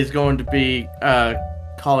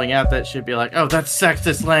calling out that shit, be like, "Oh, that's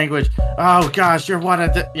sexist language. Oh gosh, you're one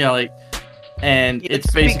of the," and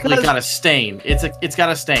it's basically got a stain. It's got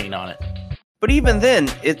a stain on it. But even then,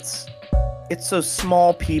 it's so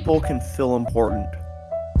small people can feel important.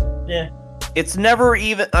 Yeah. It's never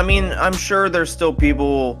even, I mean, I'm sure there's still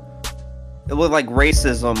people with like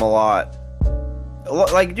racism a lot.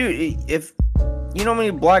 Like, dude, if you know how many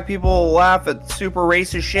black people laugh at super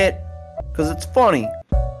racist shit because it's funny.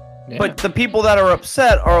 Yeah. But the people that are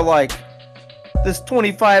upset are like this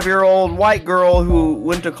 25-year-old white girl who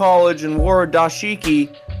went to college and wore a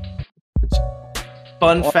dashiki.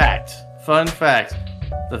 Fun fact.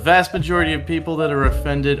 The vast majority of people that are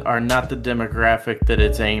offended are not the demographic that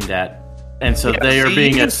it's aimed at. And so they are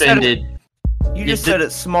being offended. You just said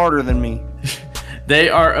it smarter than me. They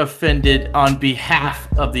are offended on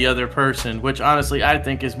behalf of the other person, which honestly I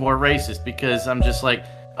think is more racist because I'm just like,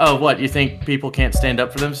 oh, what? You think people can't stand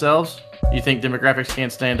up for themselves? You think demographics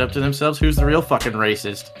can't stand up to themselves? Who's the real fucking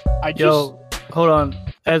racist? Hold on.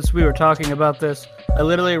 As we were talking about this, I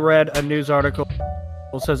literally read a news article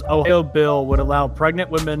that says Ohio bill would allow pregnant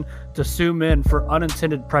women to sue men for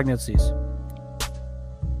unintended pregnancies.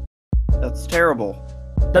 That's terrible.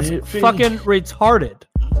 That's fucking retarded.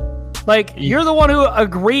 Like, you're the one who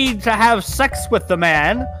agreed to have sex with the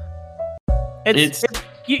man.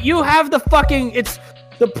 You have the fucking...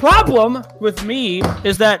 The problem with me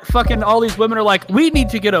is that fucking all these women are like, we need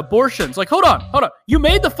to get abortions. Like, hold on. You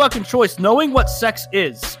made the fucking choice knowing what sex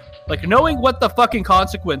is. Like, knowing what the fucking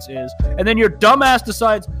consequence is. And then your dumbass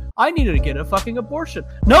decides, I needed to get a fucking abortion.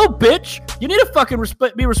 No, bitch. You need to fucking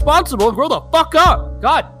be responsible and grow the fuck up.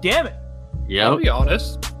 God damn it. Yeah. I'll be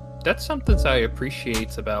honest. that's something I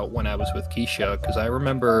appreciate about when I was with Keisha, because I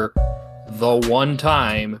remember the one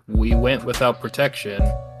time we went without protection,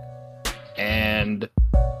 and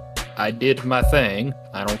I did my thing.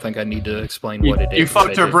 I don't think I need to explain what it is. You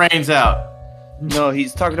fucked her brains out. No,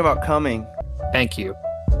 he's talking about coming. Thank you.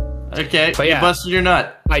 Okay, but you busted your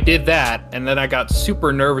nut. I did that, and then I got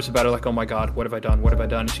super nervous about it, like, oh my god, what have I done? What have I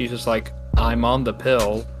done? And she's just like, I'm on the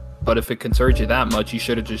pill. But if it concerns you that much, you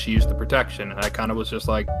should have just used the protection. And I kind of was just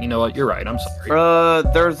like, you know what, you're right, I'm sorry.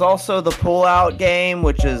 There's also the pull-out game,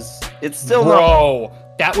 which is... It's still Bro,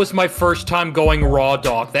 that was my first time going raw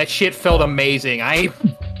dog. That shit felt amazing. I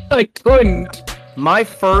couldn't. My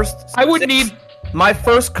first... My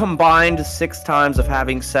first combined 6 times of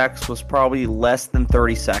having sex was probably less than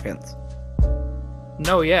 30 seconds.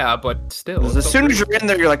 No, yeah, but still. As soon as you're in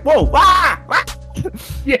there, you're like, whoa, ah, ah.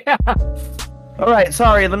 Yeah. All right,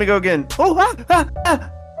 sorry, let me go again. Oh,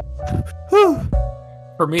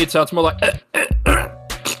 For me, it sounds more like... Yeah,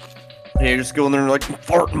 you're just going there and like,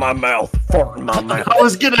 fart in my mouth, fart in my mouth. I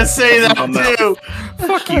was gonna say that too.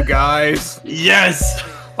 Fuck you guys. Yes.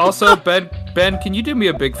 Also, Ben, can you do me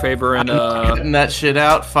a big favor and cutting that shit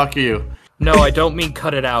out? Fuck you. No, I don't mean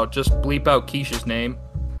cut it out. Just bleep out Keisha's name.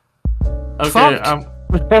 Okay, I'll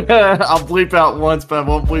bleep out once, but I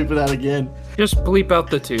won't bleep it out again. Just bleep out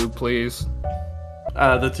the 2, please.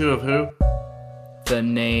 The 2 of who? The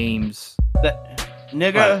names.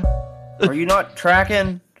 Nigga, are you not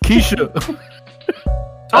tracking? Keisha.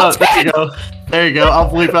 Oh, there you go. There you go. I'll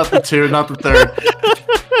bleep out the 2, not the 3rd.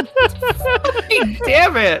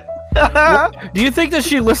 Damn it. Do you think that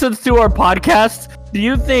she listens to our podcast? Do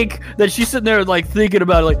you think that she's sitting there like thinking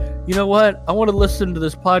about it, like, you know what? I want to listen to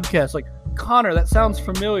this podcast. Like, Connor, that sounds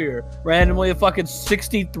familiar. Randomly a fucking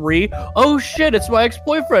 63. Oh shit, it's my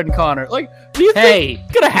ex-boyfriend Connor. Like, do you think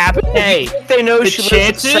it's gonna happen? Hey, they know the she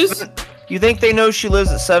chances? lives at you think they know she lives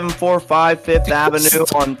at 745 Fifth Avenue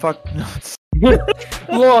on fuck? Look,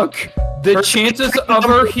 the chances of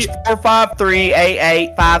her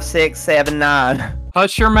 453-885679.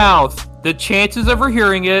 Hush your mouth. The chances of her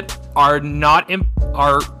hearing it are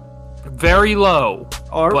are very low,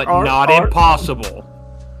 but not impossible.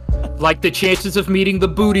 Like the chances of meeting the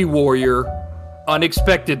booty warrior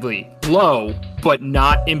unexpectedly. Low, but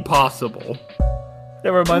not impossible.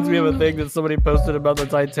 That reminds me of a thing that somebody posted about the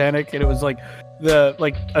Titanic, and it was like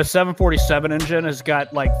a 747 engine has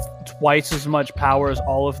got like twice as much power as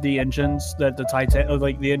all of the engines that the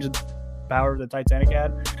engine power the Titanic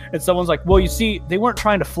had. And someone's like, well, you see, they weren't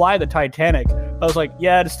trying to fly the Titanic. I was like,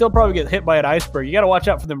 yeah, it'd still probably get hit by an iceberg. You got to watch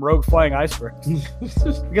out for them rogue flying icebergs.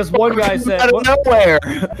 Because one guy said, out of nowhere.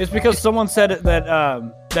 It's because someone said that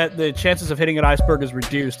the chances of hitting an iceberg is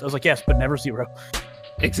reduced. I was like, yes, but never zero.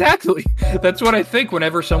 Exactly. That's what I think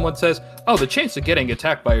whenever someone says, oh, the chance of getting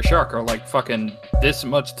attacked by a shark are like fucking this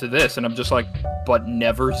much to this. And I'm just like, but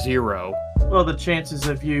never zero. Well, the chances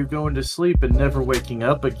of you going to sleep and never waking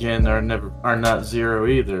up again are not zero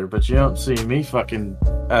either. But you don't see me fucking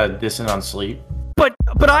dissing on sleep. But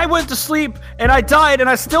I went to sleep and I died and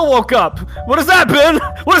I still woke up. What has that been?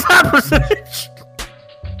 What is that percentage?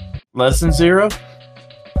 Less than zero?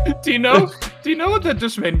 Do you know what that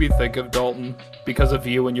just made me think of, Dalton? Because of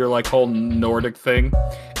you and your like whole Nordic thing.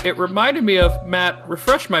 It reminded me of, Matt,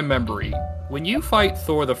 refresh my memory. When you fight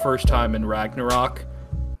Thor the first time in Ragnarok,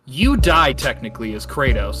 you die technically as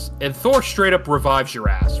Kratos, and Thor straight up revives your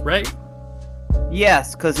ass, right?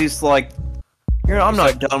 Yes, because he's like, I'm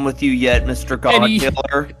not done with you yet, Mr.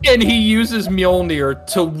 Godkiller. And he uses Mjolnir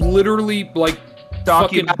to literally like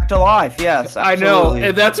knock you back to life. Yes, absolutely. I know,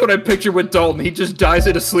 and that's what I picture with Dalton. He just dies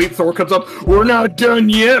in his sleep. Thor comes up. We're not done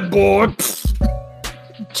yet, boy.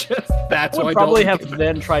 That's why I probably have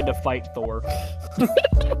then tried to fight Thor.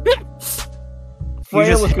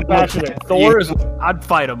 Freya was compassionate. Thor is. I'd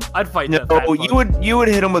fight him. I'd fight. No, you would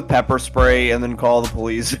hit him with pepper spray and then call the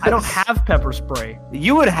police. I don't have pepper spray.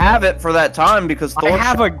 You would have it for that time because Thor. I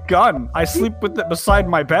have a gun. I sleep with it beside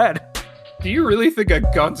my bed. Do you really think a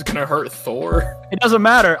gun's gonna hurt Thor? It doesn't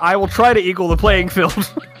matter. I will try to equal the playing field.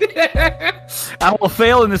 I will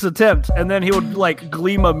fail in this attempt, and then he would like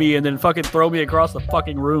gleam me and then fucking throw me across the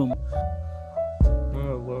fucking room.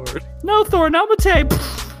 Oh lord. No, Thor, not Matei.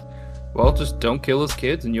 Well, just don't kill his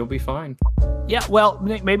kids and you'll be fine. Yeah, well,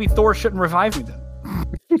 maybe Thor shouldn't revive me then.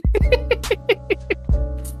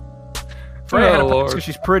 Freya had a pet because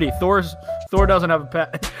she's pretty. Thor doesn't have a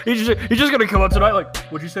pet. He's just gonna come up tonight like,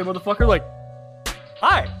 what'd you say, motherfucker? Like,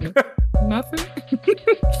 hi. Nothing.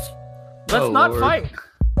 Let's not fight.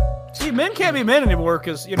 See, men can't be men anymore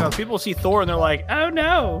because, people see Thor and they're like, oh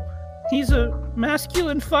no, he's a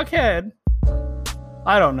masculine fuckhead.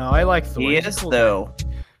 I don't know. I like Thor. He is, though.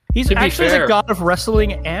 He's To be actually fair- the god of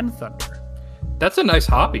wrestling and thunder. That's a nice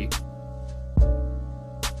hobby.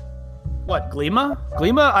 What, Gleema?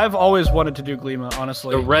 Gleema? I've always wanted to do Gleema,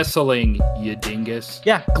 honestly. The wrestling, you dingus.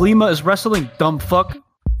 Yeah, Gleema is wrestling, dumb fuck.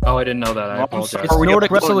 Oh, I didn't know that. I I'm apologize. sorry. It's Are we Nordic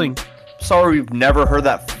gonna- wrestling. Sorry, we've never heard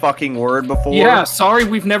that fucking word before. Yeah, sorry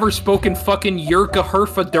we've never spoken fucking Yurka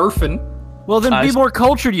Herfa Durfin. Well, then be more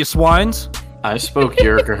cultured, you swines. I spoke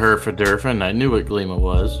Yurka Herfadurfin. I knew what Gleema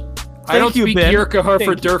was. I don't you, speak Ben. Yurka Herfa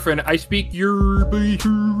Thank you. Durfin. I speak Yerba. You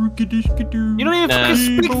don't even Nah. fucking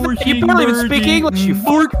speak that. You barely even speak English, you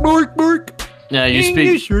fuck. Bork. Yeah, you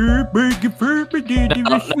speak.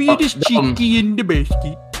 Sweetest no. cheeky in the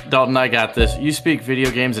basket. Dalton, I got this. You speak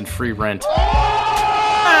video games and free rent.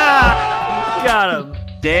 Ah, got him.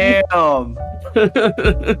 Damn.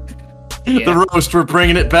 The roast, we're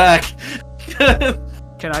bringing it back.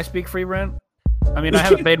 Can I speak free rent? I mean, I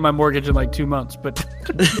haven't paid my mortgage in like 2 months, but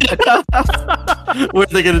What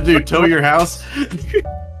are they gonna do? Tow your house? kick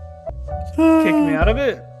me out of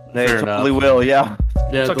it. They Fair totally enough. will, yeah.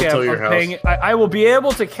 Yeah, It's okay. they'll tow I'm your house. paying it. I will be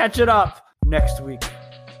able to catch it up next week.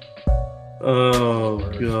 Oh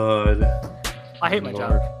god. I hate my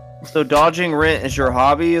job. So dodging rent is your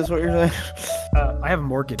hobby, is what you're saying? I have a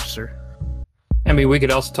mortgage, sir. I mean, we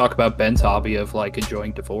could also talk about Ben's hobby of like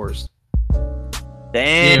enjoying divorce.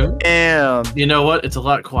 Damn. You know what? It's a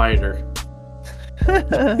lot quieter.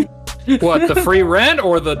 What, the free rent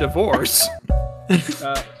or the divorce?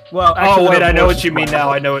 Well, Oh actually, wait, the I know what divorce you mean is now.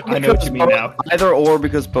 I know what you mean now. Either or,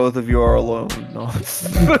 because both of you are alone. No.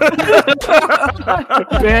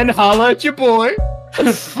 Ben, holla at your boy.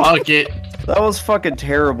 Fuck it. That was fucking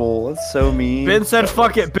terrible. That's so mean. Ben said,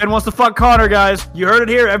 "Fuck it." Ben wants to fuck Connor, guys. You heard it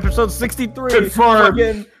here, episode 63. Confirmed.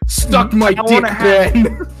 Fucking- Stuck my I dick, wanna have-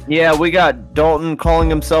 Ben. Yeah, we got Dalton calling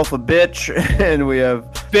himself a bitch, and we have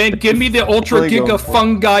Ben, give me the Ultra Really going Giga for it.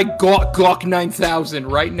 Fungi Gawk 9000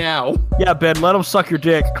 right now. Yeah, Ben, let him suck your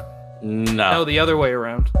dick. No, No. the other way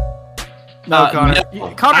around. No, Connor. no.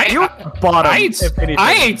 Connor, you're bottom. I ain't, if anything.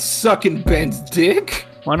 I ain't sucking Ben's dick.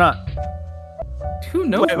 Why not? Who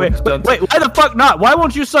knows Wait, what's done why the fuck not? Why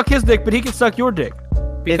won't you suck his dick, but he can suck your dick?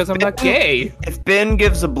 because I'm not gay. If Ben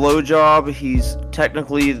gives a blowjob, he's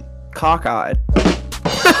technically cockeyed.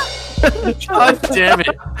 God damn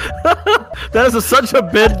it. That is such a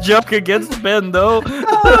Ben joke against Ben, though.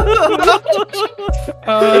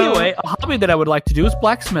 Anyway, a hobby that I would like to do is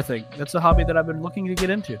blacksmithing. That's a hobby that I've been looking to get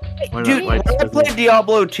into. Why Dude, not when I played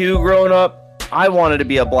Diablo 2 growing up, I wanted to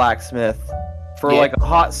be a blacksmith for Yeah. like a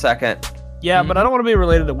hot second. Yeah, but I don't want to be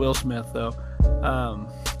related to Will Smith, though.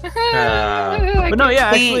 But no, yeah,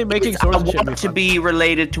 actually making swords I and shit would be want to fun. be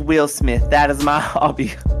related to Will Smith. That is my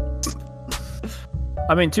hobby.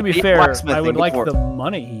 I mean, to be Yeah, fair, blacksmithing I would like before. the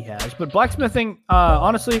money he has, but blacksmithing,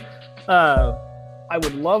 honestly, I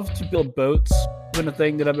would love to build boats. It's been a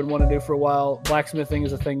thing that I've been wanting to do for a while. Blacksmithing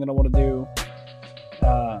is a thing that I want to do.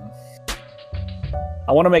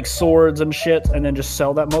 I want to make swords and shit, and then just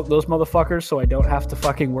sell those motherfuckers, so I don't have to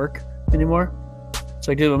fucking work anymore.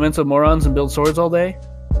 So I do Memento Morons and build swords all day.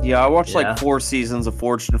 Yeah, I watched Yeah. like 4 seasons of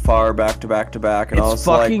Fortune Fire back to back to back, and I It's was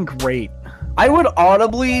fucking like, great. I would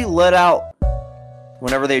audibly let out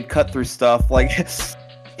whenever they'd cut through stuff. Like,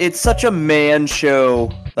 it's such a man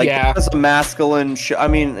show. Like, Yeah. it's a masculine show. I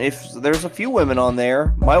mean, if there's a few women on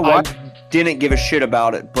there, my wife didn't give a shit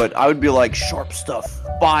about it, but I would be like, sharp stuff,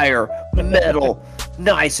 fire, metal,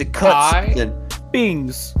 nice, it cuts. something.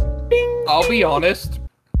 Bings. I'll be honest.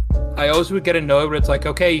 I always would get annoyed when it's like,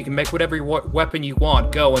 okay, you can make whatever weapon you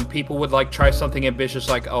want, go, and people would like try something ambitious,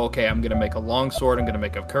 like, oh, okay, I'm gonna make a long sword, I'm gonna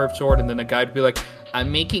make a curved sword, and then the guy would be like, I'm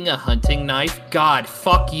making a hunting knife. God,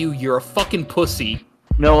 fuck you, you're a fucking pussy.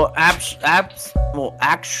 No, I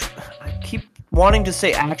keep wanting to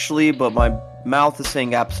say actually, but my mouth is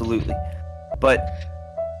saying absolutely. But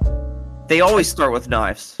they always start with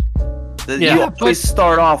knives. Yeah, You always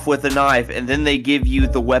start off with a knife, and then they give you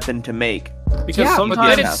the weapon to make. Because Yeah, but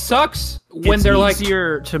sometimes then it sucks when it's they're like,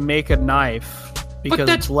 easier to make a knife because but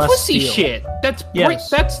that's it's less pussy steel. shit. That's Yes.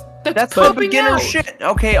 that's That's the popping beginner out. shit.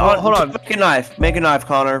 Okay, Well, hold on. Make a knife. Make a knife,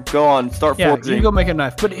 Connor. Go on. Start Yeah, forging. you go make a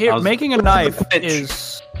knife. But here, making a knife bitch.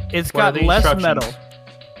 is it's What are got the less instructions? metal.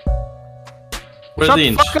 What are Shut the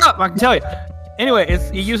the fuck up! I can tell you. Anyway,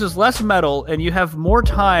 it uses less metal, and you have more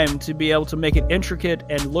time to be able to make it intricate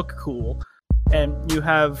and look cool. And you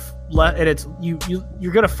have and it's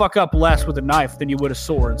you're gonna fuck up less with a knife than you would a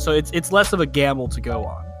sword. So it's less of a gamble to go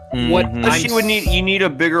on. What Mhm. Plus, you need a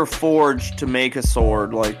bigger forge to make a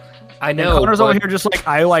sword. Like, I And know. Connor's over but here just like,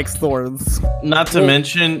 I like swords. Not to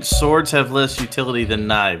mention, swords have less utility than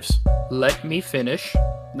knives. Let me finish.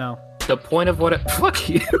 No. The point of what? Fuck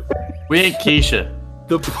you. We ain't Keisha.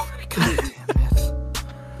 The God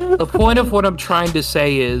damn it. The point of what I'm trying to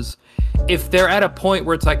say is, if they're at a point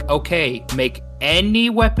where it's like, okay, make any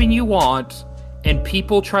weapon you want, and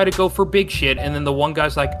people try to go for big shit, and then the one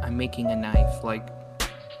guy's like, I'm making a knife. Like,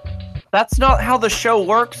 That's not how the show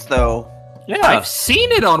works, though. Yeah. I've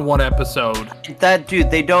seen it on one episode. That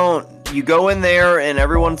dude, they don't. You go in there and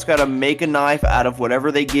everyone's got to make a knife out of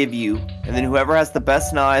whatever they give you, and then whoever has the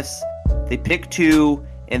best knives, they pick two,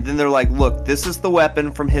 and then they're like, "Look, this is the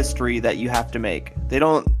weapon from history that you have to make." They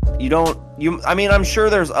don't. You don't. You. I mean, I'm sure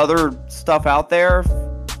there's other stuff out there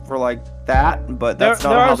for like that, but that's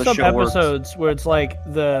not how the show works. There are some episodes where it's like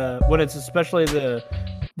when it's especially the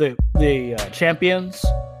champions.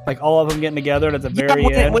 Like all of them getting together, and at the very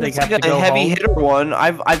end, when they it's have like to go a heavy home. hitter one.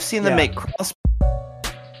 I've seen them make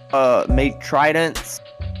made tridents.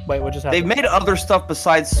 Wait, what just happened? They've made other stuff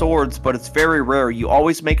besides swords, but it's very rare. You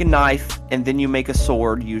always make a knife, and then you make a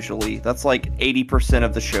sword. Usually, that's like 80%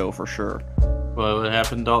 of the show for sure. What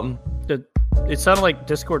happened, Dalton? It sounded like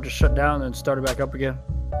Discord just shut down and started back up again.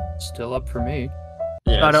 Still up for me.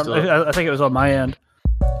 Yeah, I think it was on my end.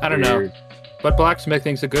 I don't know. But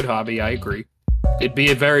blacksmithing's a good hobby, I agree. It'd be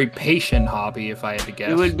a very patient hobby if I had to guess.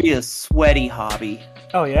 It would be a sweaty hobby.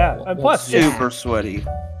 Oh yeah, and plus Super sweaty.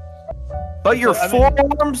 But your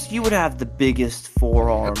forearms, you would have the biggest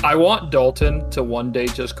forearm. I want Dalton to one day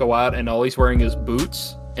just go out and all he's wearing is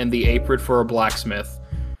boots and the apron for a blacksmith.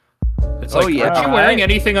 It's like, aren't you wearing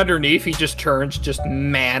anything underneath? He just turns just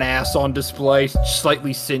man ass on display,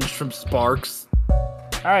 slightly singed from sparks.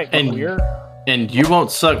 All right, and weird. And you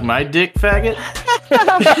won't suck my dick, faggot?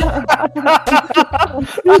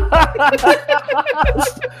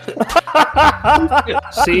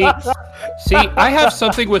 See, I have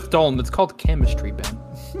something with Dalton that's called chemistry, Ben.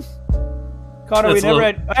 Connor, we never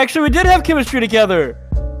had... Actually, we did have chemistry together.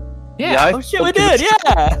 Yeah. Oh shit, we did.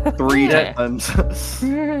 Yeah. 3 times.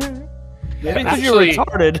 Maybe because you were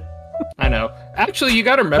retarded. I know. Actually, you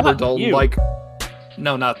gotta remember, Dalton, like...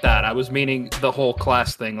 No, not that. I was meaning the whole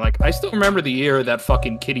class thing. Like, I still remember the year that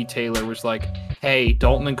fucking Kitty Taylor was like, hey,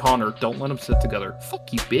 Dalton and Connor, don't let them sit together.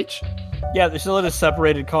 Fuck you, bitch. Yeah, they still had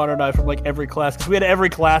separated Connor and I from, like, every class, because we had every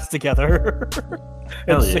class together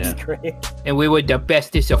in 6th grade. And we were the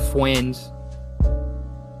bestest of friends.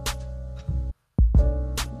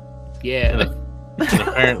 Yeah. And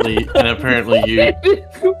apparently you...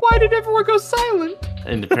 Why did everyone go silent?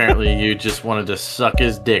 And apparently you just wanted to suck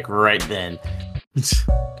his dick right then.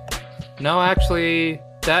 No, actually,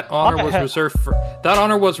 that honor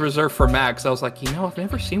was reserved for Max. I was like, I've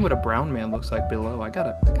never seen what a brown man looks like below. I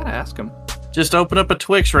gotta ask him. Just open up a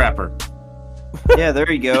Twix wrapper. Yeah,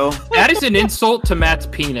 there you go. That is an insult to Matt's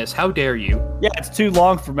penis. How dare you? Yeah, it's too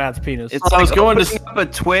long for Matt's penis. It's like opening up a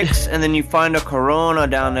Twix and then you find a Corona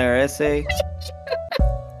down there, essay.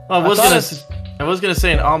 I was gonna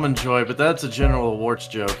say an Almond Joy, but that's a General Awards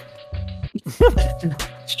joke.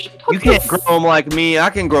 You can't grow them like me. I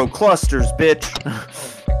can grow clusters, bitch.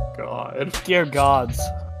 God. Dear gods.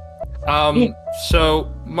 So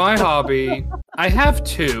my hobby, I have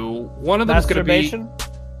two. One of them is gonna be.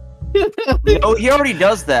 No, he already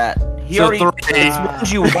does that. It's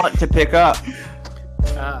ones you want to pick up.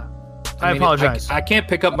 I apologize. I can't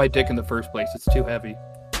pick up my dick in the first place. It's too heavy.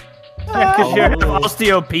 Because you have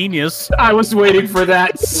osteopenius. I was waiting for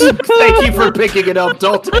that. Thank you for picking it up,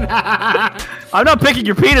 Dalton. I'm not picking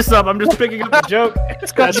your penis up. I'm just picking up the joke.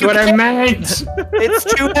 That's what I meant. It's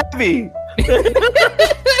too heavy.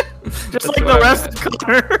 Just like the rest of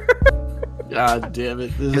Connor. God damn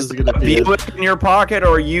it. This is gonna be it in your pocket,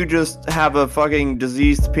 or you just have a fucking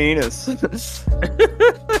diseased penis.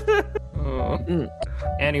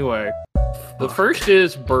 Anyway, the first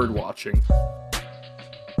is bird watching.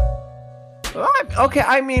 Okay,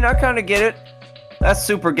 I mean, I kind of get it. That's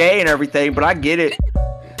super gay and everything, but I get it.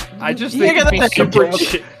 I just think it'd be super.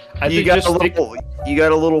 You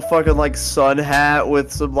got a little fucking like sun hat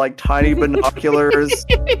with some like tiny binoculars.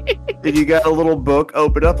 And you got a little book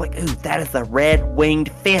open up, like, ooh, that is a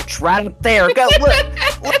red-winged finch right up there. Go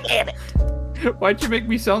look at it. Why'd you make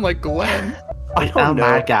me sound like Glenn? Oh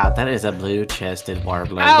my god, that is a blue-chested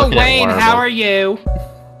warbler. Oh, Wayne, how are you?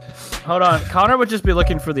 Hold on, Connor would just be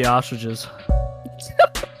looking for the ostriches.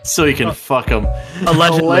 So he can fuck them.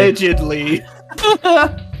 Allegedly.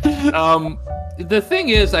 The thing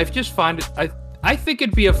is, I've just find it. I think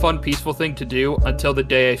it'd be a fun, peaceful thing to do until the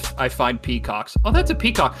day I find peacocks. Oh, that's a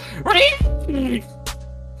peacock.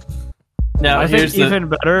 Now, I think even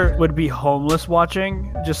better would be homeless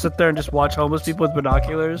watching. Just sit there and just watch homeless people with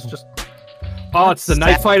binoculars. Just. Oh, it's the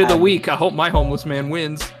night fight of the week. I hope my homeless man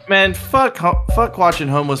wins. Man, fuck watching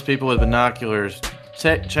homeless people with binoculars.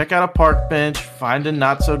 Check out a park bench, find a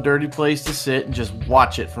not so dirty place to sit, and just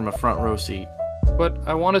watch it from a front row seat. But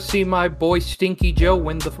I want to see my boy Stinky Joe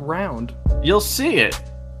win the round. You'll see it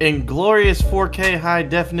in glorious 4K high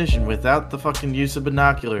definition without the fucking use of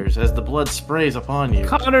binoculars as the blood sprays upon you.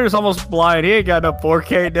 Connor's almost blind. He ain't got no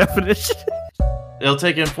 4K definition. It'll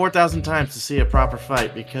take him 4,000 times to see a proper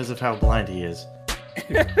fight because of how blind he is.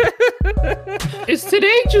 Is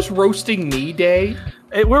today just roasting me day?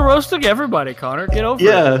 Hey, we're roasting everybody, Connor. Get over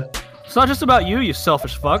it. It's not just about you, you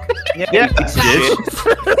selfish fuck. Yeah,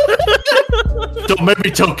 Don't make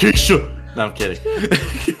me tell Keisha. No, I'm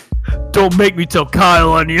kidding. Don't make me tell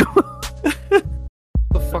Kyle on you. What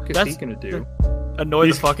the fuck is he gonna do? Annoy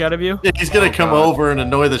the fuck out of you? Yeah, he's gonna come over and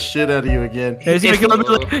annoy the shit out of you again. He's gonna come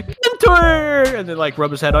over like, enter! And then like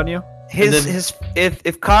rub his head on you.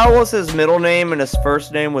 If Kyle was his middle name and his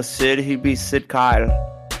first name was Sid, he'd be Sid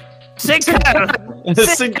Kyle. Sid Kyle!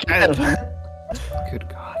 Sid Kyle. Good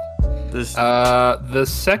God. The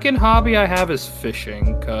second hobby I have is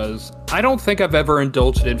fishing, because I don't think I've ever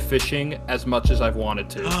indulged in fishing as much as I've wanted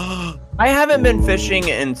to. I haven't been fishing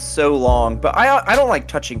in so long, but I don't like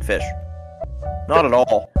touching fish. Not at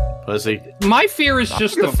all. Pussy. My fear is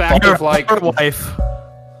just the fact of like... wife.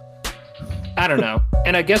 I don't know.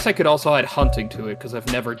 And I guess I could also add hunting to it, because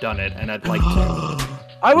I've never done it, and I'd like to.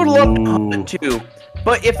 I would love to hunt too,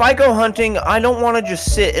 but if I go hunting, I don't want to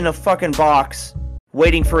just sit in a fucking box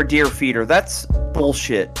waiting for a deer feeder. That's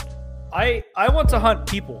bullshit. I want to hunt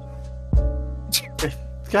people.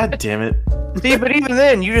 God damn it. See, but even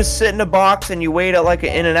then, you just sit in a box and you wait at like an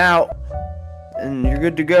In-N-Out, and you're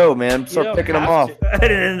good to go, man. Start picking them off.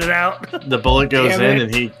 In and out. The bullet goes in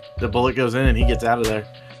and he gets out of there.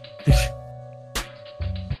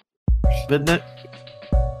 But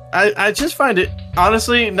I just find it,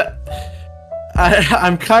 honestly,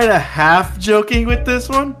 I'm kind of half joking with this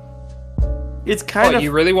one. It's kind of...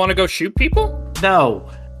 You really want to go shoot people? No.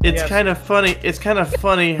 It's kind of funny. It's kind of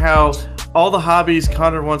funny how all the hobbies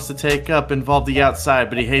Connor wants to take up involve the outside,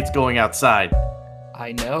 but he hates going outside.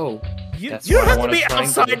 I know. You don't have to be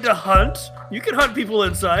outside to hunt. You can hunt people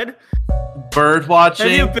inside. Bird watching.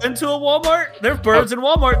 Have you been to a Walmart? There's birds in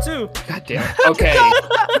Walmart too. God damn it. Okay.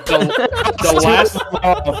 the last...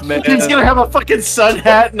 He's gonna have a fucking sun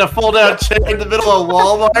hat and a fold-out chair in the middle of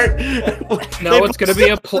Walmart. No, it's gonna be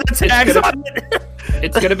a...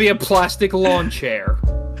 It's gonna be a plastic lawn chair.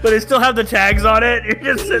 But they still have the tags on it.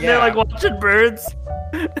 You're just sitting there like watching birds.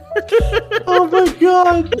 Oh my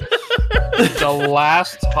god. The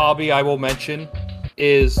last hobby I will mention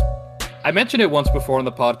is... I mentioned it once before on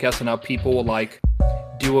the podcast and how people will like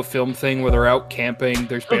do a film thing where they're out camping,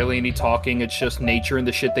 there's barely any talking, it's just nature and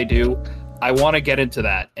the shit they do. I want to get into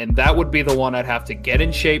that, and that would be the one I'd have to get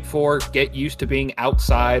in shape for, get used to being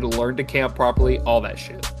outside, learn to camp properly, all that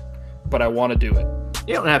shit. But I want to do it.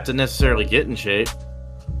 You don't have to necessarily get in shape.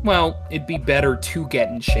 Well, it'd be better to get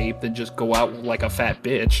in shape than just go out like a fat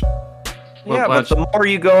bitch. Yeah, but the more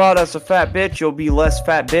you go out as a fat bitch, you'll be less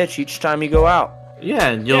fat bitch each time you go out. Yeah,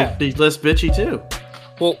 and you'll be less bitchy too.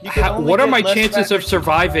 Well, what are my chances of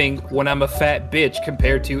surviving when I'm a fat bitch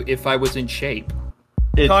compared to if I was in shape?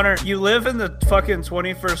 Connor, you live in the fucking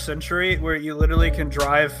 21st century where you literally can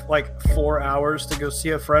drive like 4 hours to go see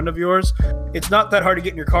a friend of yours. It's not that hard to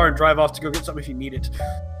get in your car and drive off to go get something if you need it.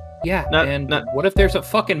 Yeah, what if there's a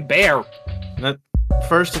fucking bear?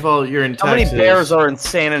 First of all, you're in Texas. How many bears are in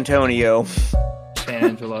San Antonio? San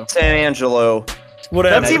Angelo. San Angelo.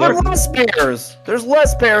 Whatever. That's even less bears. There's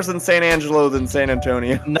less bears in San Angelo than San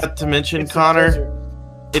Antonio. Not to mention, Connor,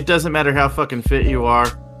 it doesn't matter how fucking fit you are.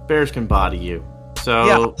 Bears can body you. So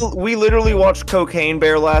yeah, we literally watched Cocaine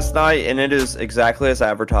Bear last night, and it is exactly as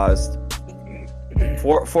advertised.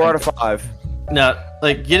 4 out of 5. Now,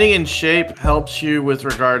 like, getting in shape helps you with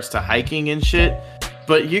regards to hiking and shit,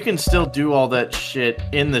 but you can still do all that shit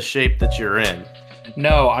in the shape that you're in.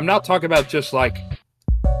 No, I'm not talking about just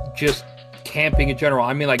camping in general.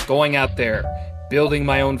 I mean like going out there, building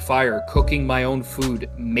my own fire, cooking my own food,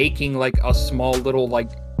 making like a small little like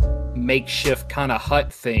makeshift kind of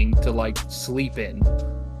hut thing to like sleep in.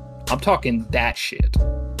 I'm talking that shit.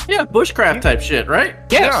 Yeah, bushcraft type shit, right?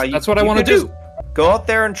 Yes, Yeah, that's what I want to do. Go out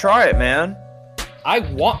there and try it, man. I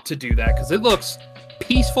want to do that because it looks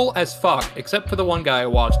peaceful as fuck, except for the one guy I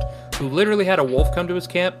watched who literally had a wolf come to his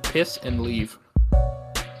camp, piss, and leave.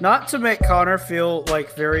 Not to make Connor feel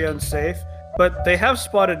like very unsafe, but they have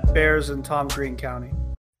spotted bears in Tom Green County.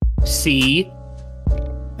 See?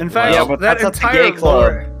 In fact, yeah, but that that's not the entire gay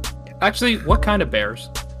club. Actually, what kind of bears?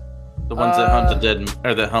 The ones that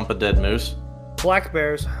hump a dead moose. Black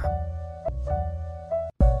bears.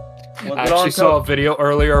 I actually saw a video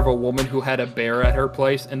earlier of a woman who had a bear at her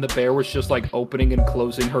place, and the bear was just like opening and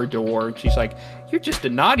closing her door, and she's like, "You're just a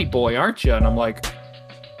naughty boy, aren't you?" And I'm like,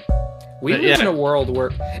 We live in a world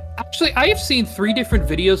where... Actually, I have seen 3 different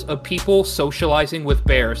videos of people socializing with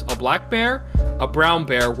bears. A black bear, a brown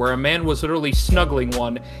bear, where a man was literally snuggling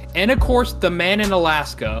one, and of course, the man in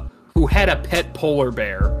Alaska who had a pet polar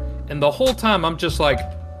bear. And the whole time, I'm just like,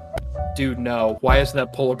 dude, no. Why hasn't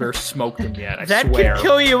that polar bear smoked him yet? I that swear. can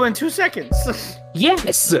kill you in 2 seconds.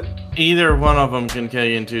 Yes! Either one of them can kill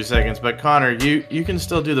you in 2 seconds, but Connor, you can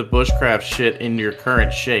still do the bushcraft shit in your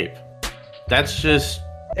current shape. That's just...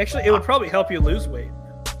 Actually, it would probably help you lose weight.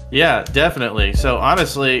 Yeah, definitely. So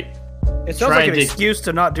honestly, it sounds like an excuse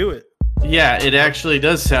to not do it. Yeah, it actually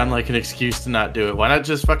does sound like an excuse to not do it. Why not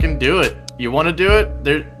just fucking do it? You want to do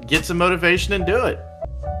it? Get some motivation and do it.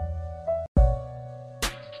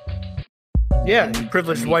 Yeah, you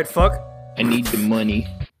privileged white fuck. I need the money.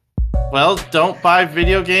 Well, don't buy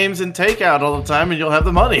video games and takeout all the time and you'll have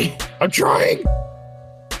the money. I'm trying.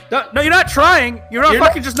 No, you're not trying. You're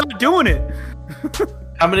fucking just not doing it.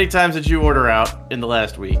 How many times did you order out in the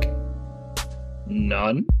last week?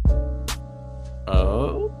 None.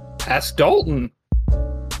 Oh? Ask Dalton.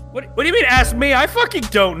 What do you mean ask me? I fucking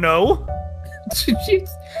don't know.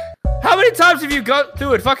 How many times have you got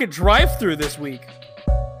through a fucking drive-through this week?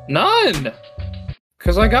 None.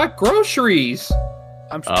 Because I got groceries.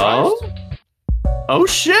 I'm surprised. Oh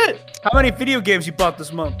shit. How many video games you bought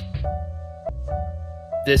this month?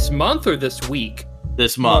 This month or this week?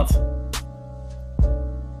 This month.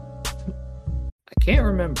 I can't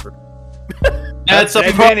remember. That's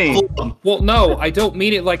a problem. Well, no, I don't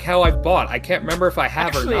mean it like how I've bought. I can't remember if I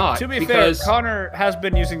have or not. To be fair, Connor has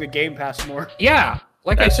been using the Game Pass more. Yeah,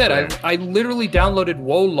 like I said, I literally downloaded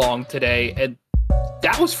Wolong today, and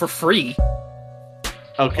that was for free.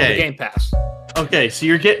 Okay. On the Game Pass. Okay, so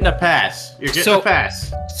you're getting a pass. You're getting a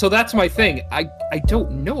pass. So that's my thing. I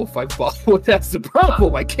don't know if I bought one. That's the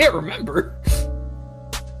problem. I can't remember.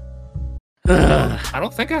 I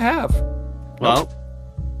don't think I have. Well,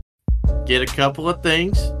 get a couple of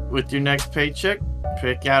things with your next paycheck.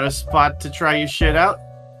 Pick out a spot to try your shit out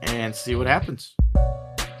and see what happens.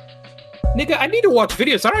 Nigga, I need to watch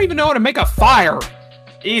videos. I don't even know how to make a fire.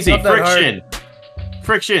 Easy.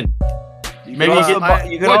 Friction. Maybe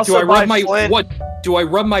you can also buy flint. What? Do I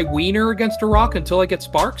rub my wiener against a rock until I get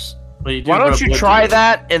sparks? Well, why don't you try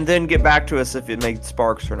that and then get back to us if it makes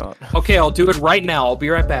sparks or not? Okay, I'll do it right now. I'll be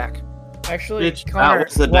right back. Actually, Connor, that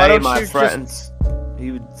was the day, my friends.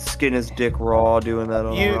 He would skin his dick raw doing that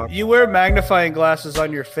on a rock. You wear magnifying glasses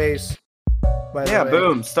on your face. Yeah,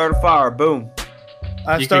 boom. Start a fire. Boom.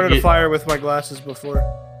 I've started a fire with my glasses before.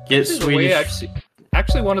 Get Swedish.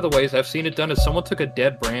 Actually, one of the ways I've seen it done is someone took a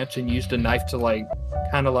dead branch and used a knife to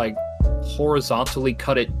kind of horizontally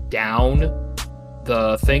cut it down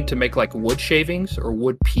the thing to make wood shavings or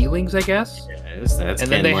wood peelings, I guess. Yes, that's. And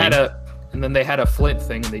then they had a flint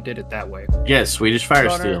thing and they did it that way. Yes, Swedish fire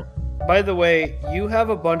steel. By the way, you have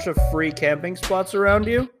a bunch of free camping spots around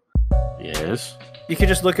you. Yes. You can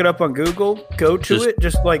just look it up on Google, go to it,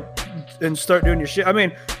 and start doing your shit. I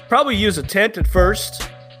mean, probably use a tent at first,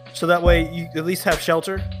 so that way you at least have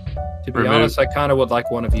shelter. To be honest, I kind of would like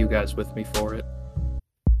one of you guys with me for it.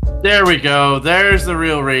 There we go. There's the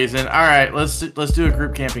real reason. All right, let's do a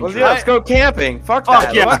group camping trip. Yeah, let's go camping. Fuck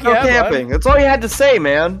that. Yeah. Let's go camping. That's all you had to say,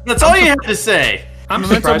 man. That's all you had to say. I'm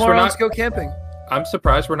surprised we're not. Let's go camping. I'm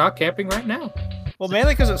surprised we're not camping right now. Well,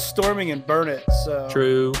 mainly because it's storming in Burnett, so...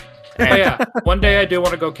 True. But yeah, one day I do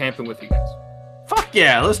want to go camping with you guys. Fuck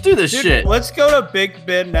yeah, let's do this shit. Let's go to Big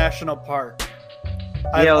Bend National Park.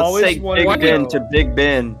 Yeah, let's take Big Bend to Big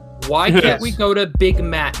Bend. Why can't we go to Big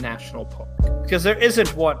Matt National Park? Because there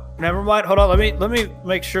isn't one. Never mind. Hold on. Let me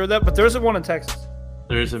make sure that. But there isn't one in Texas.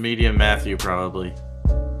 There's a medium Matthew probably.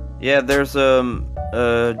 Yeah, there's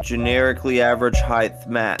a generically average height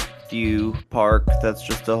Matthew Park. That's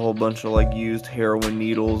just a whole bunch of used heroin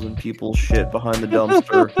needles and people's shit behind the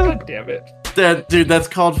dumpster. God damn it. That's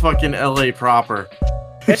called fucking LA proper.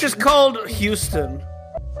 It's just called Houston.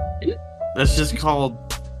 That's just called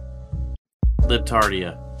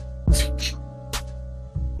Libtardia.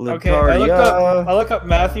 Okay, I look up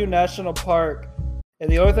Matthew National Park, and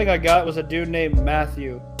the only thing I got was a dude named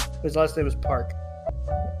Matthew. His last name is Park.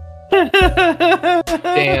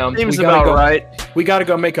 Damn. Seems about right. We gotta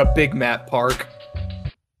go make a Big Matt Park.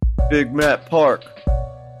 Big Matt Park.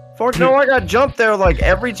 I got jumped there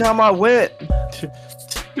every time I went.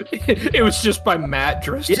 It was just by Matt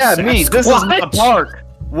dressed as me. This is my park.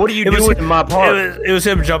 What are you doing in my park? It was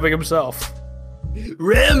him jumping himself.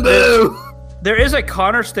 Rambo! There is a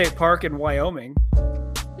Connor State Park in Wyoming.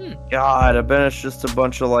 God, I bet it's just a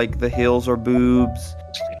bunch of the hills are boobs,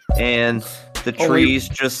 and the trees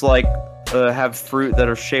just have fruit that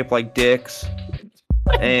are shaped like dicks,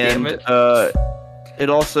 and it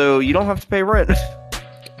also you don't have to pay rent.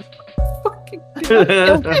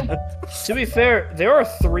 To be fair, there are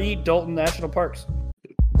 3 Dalton National Parks.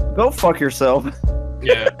 Go fuck yourself.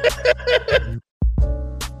 Yeah.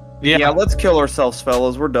 Yeah, let's kill ourselves,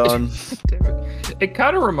 fellas. We're done. It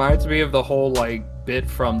kind of reminds me of the whole like bit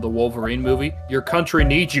from the Wolverine movie. Your country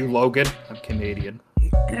needs you, Logan. I'm Canadian.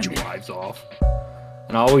 Drives off.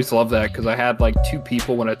 And I always love that because I had like 2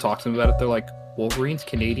 people when I talked to them about it. They're like, Wolverine's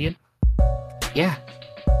Canadian? Yeah.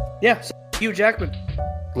 Yeah, Hugh Jackman.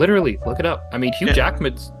 Literally, look it up. I mean, Hugh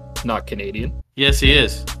Jackman's not Canadian. Yes, he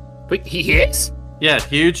is. But he is? Yeah,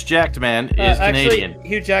 huge jacked man is Canadian. Actually,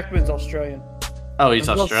 Hugh Jackman's Australian. Oh, he's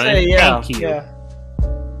Australian? Yeah. Thank you. Yeah.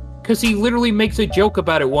 Because he literally makes a joke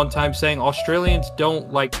about it one time saying Australians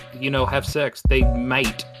don't, like, have sex. They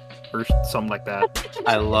mate. Or something like that.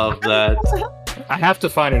 I love that. I have to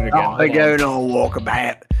find it again. Oh, they go no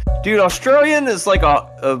walkabout. Dude, Australian is like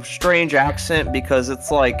a strange accent because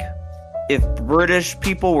it's like if British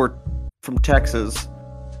people were from Texas.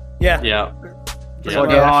 Yeah. Yeah. It's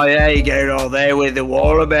like, oh yeah, you go all there with the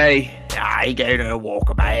wallaby. Ah, you go to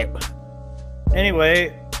walkabout.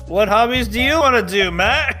 Anyway, what hobbies do you want to do,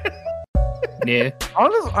 Matt? Yeah.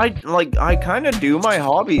 Honestly, I kind of do my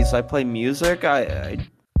hobbies. I play music. I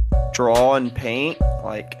draw and paint.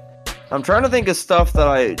 Like, I'm trying to think of stuff that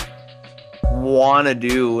I want to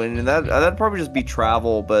do, and that'd probably just be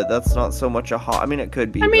travel. But that's not so much a hobby. I mean, it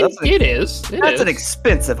could be. I mean, it is. That's an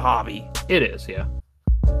expensive hobby. It is, yeah.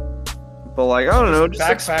 But like, I don't know, just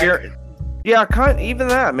backpack. experience. Yeah, even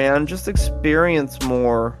that, man. Just experience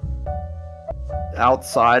more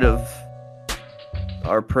outside of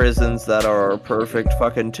our prisons that are perfect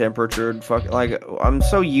fucking temperatured. Like, I'm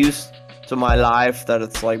so used to my life that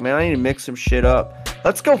it's like, man, I need to mix some shit up.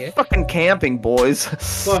 Let's go fucking camping, boys.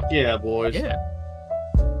 Fuck yeah, boys. Yeah.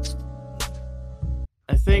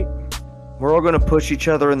 I think We're all gonna push each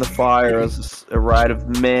other in the fire as a rite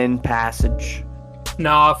of men passage.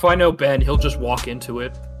 Nah, if I know Ben, he'll just walk into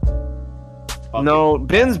it. No,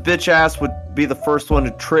 Ben's bitch ass would be the first one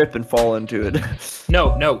to trip and fall into it.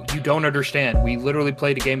 No, you don't understand. We literally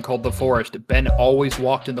played a game called The Forest. Ben always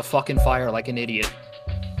walked in the fucking fire like an idiot.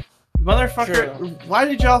 Motherfucker, True. why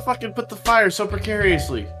did y'all fucking put the fire so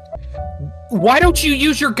precariously? Why don't you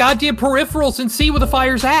use your goddamn peripherals and see where the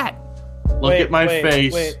fire's at? Look at my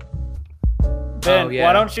face. Wait. Ben, Oh, yeah.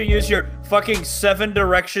 why don't you use your fucking 7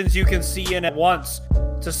 directions you can see in at once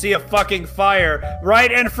to see a fucking fire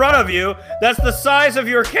right in front of you that's the size of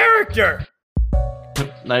your character?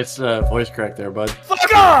 Nice voice crack there, bud.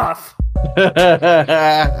 Fuck off!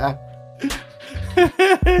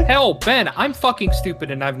 Hell, Ben, I'm fucking stupid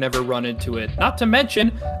and I've never run into it. Not to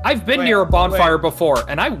mention, I've been Wait, near a bonfire before,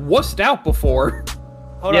 and I wussed out before.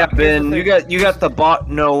 Hold Yeah, on, here's Ben, the you thing. got the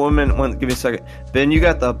give me a second. Ben, you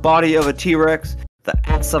got the body of a T-Rex, the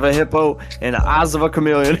ass of a hippo, and the eyes of a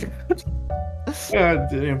chameleon. God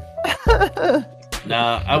damn.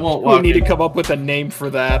 Nah, I won't We walk need to in. come up with a name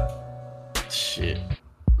for that. Shit.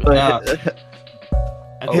 But nah,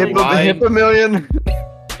 I think Hippomillion.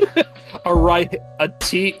 A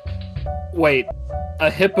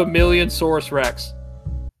Hippomillionsaurus Rex.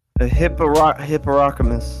 A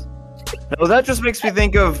hippopotamus. No, that just makes me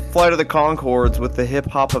think of Flight of the Conchords with the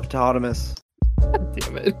hippopotamus.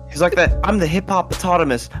 Damn it. He's like that. I'm the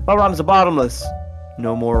hippopotamus. My rhymes are bottomless.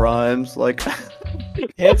 No more rhymes. Like,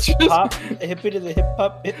 Hip hop, hippie to the hip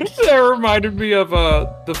hop. That reminded me of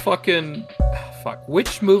the fucking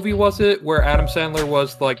which movie was it where Adam Sandler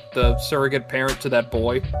was like the surrogate parent to that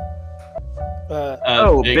boy?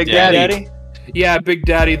 Big Daddy. Yeah, Big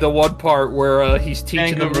Daddy, the one part where he's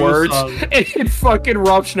teaching them Kangaroo words song. and fucking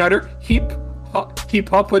Rob Schneider,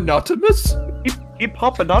 hippopotamus.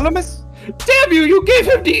 Hip-hop anonymous? Damn you gave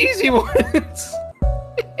him the easy ones.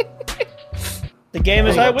 The game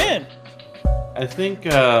is I win. I think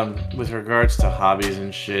with regards to hobbies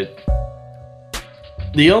and shit,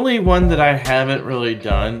 the only one that I haven't really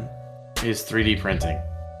done is 3D printing,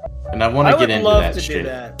 and I want to get into that shit. Do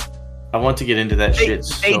that. I want to get into that shit.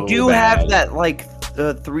 They so do bad. have that, like,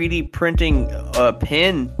 3D printing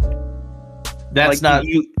pen. That's Like, not.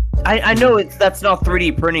 I know that's not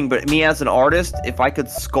 3D printing, but me as an artist, if I could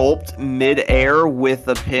sculpt mid-air with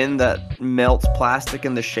a pen that melts plastic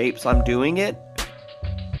in the shapes I'm doing it,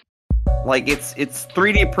 like it's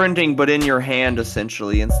 3D printing but in your hand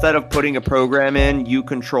essentially. Instead of putting a program in, you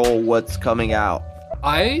control what's coming out.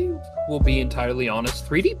 I will be entirely honest.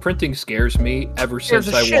 3D printing scares me ever Scares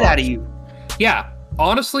since the I shit watched. out of you. Yeah,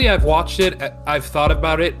 honestly, I've watched it. I've thought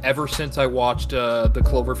about it ever since I watched the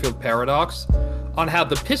Cloverfield Paradox, on how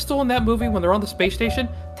the pistol in that movie when they're on the space station,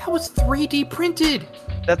 that was 3D printed.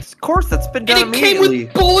 That's been done And it came immediately.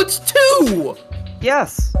 with bullets too!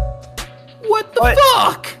 Yes. What the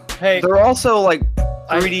fuck? Hey, They're also like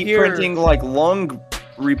I 3D hear- printing like lung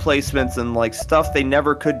replacements and like stuff they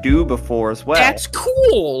never could do before as well. That's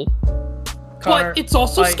cool. Connor, But it's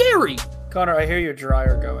also scary. Connor, I hear your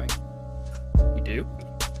dryer going. You do?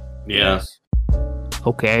 Yeah. Yes.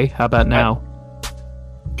 Okay, how about now?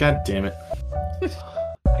 God damn it.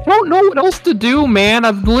 I don't know what else to do, man.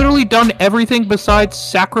 I've literally done everything besides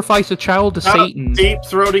sacrifice a child to Satan. Deep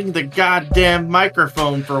throating the goddamn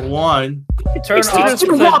microphone for one. Turn What off do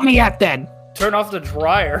you want me at then? turn off the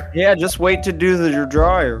dryer. Yeah, just wait to do your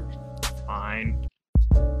dryer. Fine.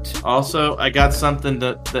 Also, I got something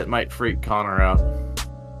that might freak Connor out.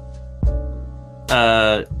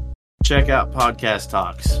 Check out Podcast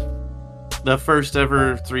Talks. The first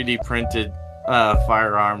ever 3D printed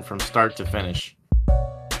firearm from start to finish.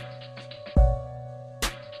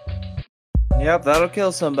 Yep, that'll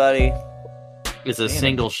kill somebody. It's a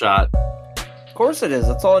single shot. Of course it is.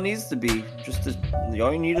 That's all it needs to be.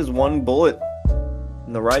 All you need is one bullet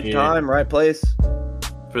in the right time, right place.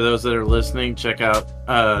 For those that are listening, check out,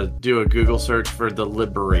 do a Google search for the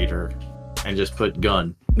Liberator and just put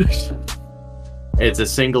gun. It's a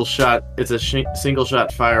single shot. It's a single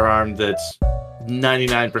shot firearm that's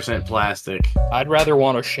 99% plastic. I'd rather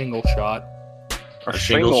want a shingle shot. A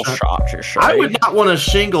shingle shingle shot, you're sure. I would not want a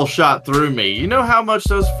shingle shot through me. You know how much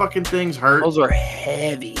those fucking things hurt? Those are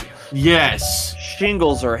heavy. Yes.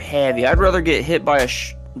 Shingles are heavy. I'd rather get hit by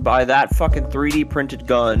by that fucking 3D printed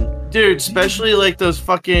gun. Dude, especially like those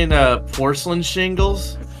fucking porcelain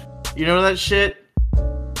shingles. You know that shit?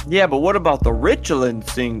 Yeah, but what about the Richland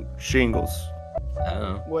shingles? I don't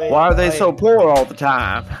know. Wait, Why are they so poor all the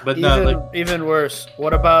time? But no, like, Even worse,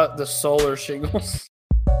 what about the solar shingles?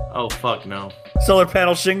 oh fuck no. Solar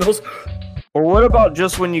panel shingles? Or what about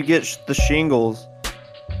just when you get the shingles?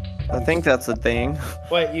 I think that's a thing.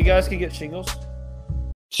 Wait, you guys can get shingles?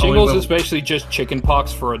 Shingles but- is basically just chicken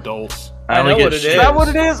pox for adults. I only know get what it Is is. that what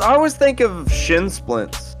it is? I always think of shin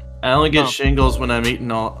splints. I only get Huh. shingles when I'm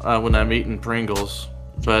eating Pringles.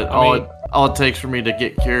 But I mean- all it takes for me to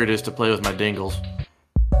get cured is to play with my dingles.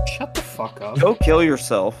 Shut the fuck up. Go kill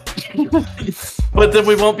yourself. But then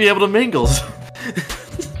we won't be able to mingles.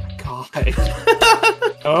 God.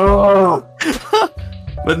 Oh.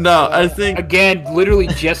 But no, I think Again, literally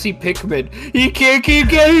Jesse Pinkman. You can't keep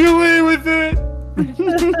getting away with it.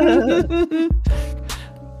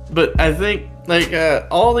 But I think like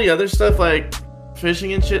all the other stuff like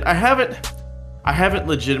fishing and shit, I haven't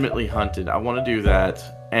legitimately hunted. I want to do that,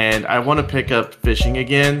 and I want to pick up fishing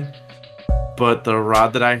again. But the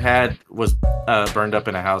rod that I had was burned up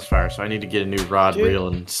in a house fire, so I need to get a new rod, Dude, reel,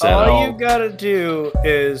 and set All up. you gotta do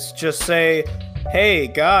is just say, "Hey,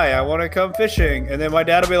 guy, I want to come fishing," and then my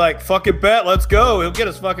dad will be like, "Fucking bet, let's go." He'll get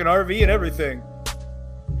his fucking RV and everything.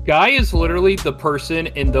 Guy is literally the person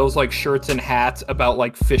in those like shirts and hats about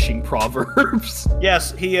like fishing proverbs.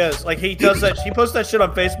 Yes, he is. Like he does that. He posts that shit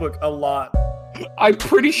on Facebook a lot. I'm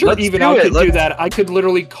pretty sure Let's even do I it. could do Let's- that. I could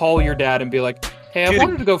literally call your dad and be like, "Hey, I Dude,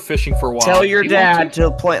 wanted to go fishing for a while. Tell your Do you want dad to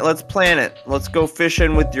plan. Let's plan it. Let's go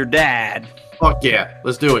fishing with your dad. Fuck yeah,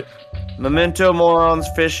 let's do it. Memento Morons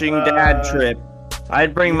fishing dad trip.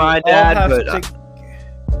 I'd bring my We all dad, have but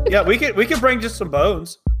to- yeah, we could bring just some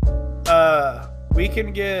bones. We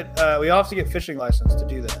can get. We all have to get fishing license to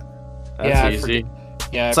do that. That's Yeah, I easy.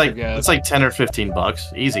 Yeah, It's I like forget. it's like $10 or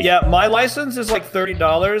 $15. Easy. Yeah, my license is like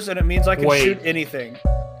 $30, and it means I can Wait. shoot anything.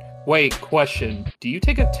 Wait, question. Do you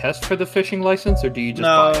take a test for the fishing license or do you just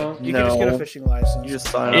buy No, it? you can just get a No. fishing license. you just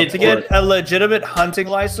sign It- up To for get it. a legitimate hunting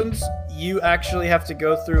license, you actually have to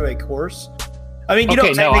go through a course. I mean, you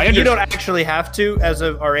Okay, no, I you don't actually have to as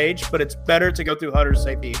of our age, but it's better to go through hunter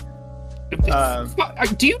safety.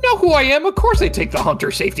 Do you know who I am? Of course I take the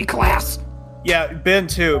hunter safety class. Yeah, Ben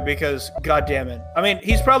too, because god damn it. I mean,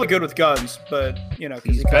 he's probably good with guns, but you know, 'cause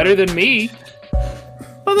He's he kinda- better than me.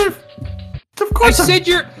 Mother. Of I course. I'm-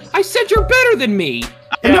 said you're better than me.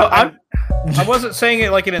 Yeah, No, I wasn't saying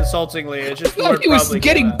it like it insultingly. It's I just the thought word he was probably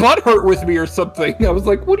getting came out. butthurt with me or something. I was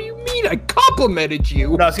like, what do you mean? I complimented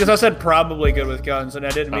you. No, it's because I said probably good with guns, and I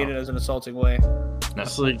didn't mean Oh. it as an insulting way.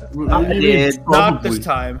 It's like, I did. Not this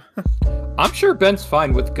time. I'm sure Ben's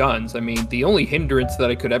fine with guns. I mean, the only hindrance that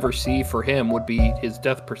I could ever see for him would be his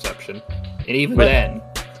depth perception. And even But- then,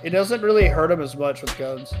 It doesn't really hurt him as much with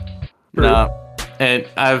guns. No, and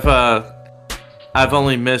I've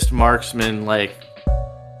only missed marksman like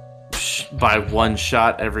by one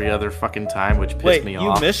shot every other fucking time, which pissed Wait, me you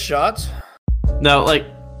off. missed shots? No, like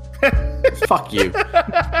fuck you.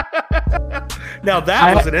 Now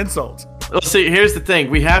that was an insult. Well, see, here's the thing: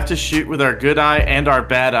 we have to shoot with our good eye and our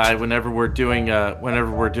bad eye whenever we're doing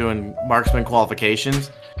marksman qualifications.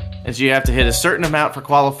 and so you have to hit a certain amount for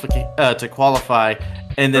to qualify,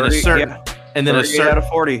 and then 30 a certain out of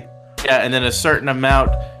 40. Yeah, and then a certain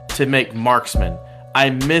amount to make marksman. I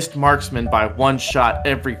missed marksman by one shot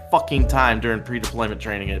every fucking time during pre-deployment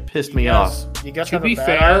training. It pissed me off. You guys To have be a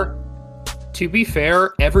bad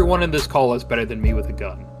fair, everyone in this call is better than me with a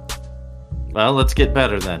gun. Well, let's get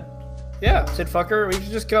better then. Yeah, Sid fucker, we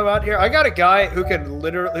should just come out here. I got a guy who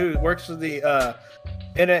works for the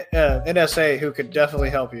NSA who could definitely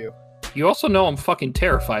help you. You also know I'm fucking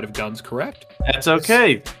terrified of guns, correct? That's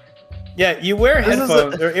okay. Yeah, you wear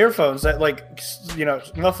headphones or earphones that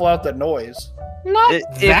muffle out that noise.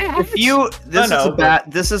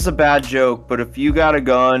 This is a bad joke, but if you got a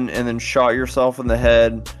gun and then shot yourself in the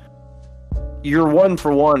head, you're 1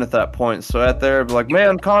 for 1 at that point. So out there, be like,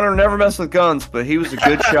 man, Connor never messed with guns, but he was a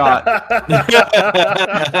good shot.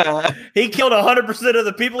 He killed 100% of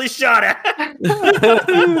the people he shot at.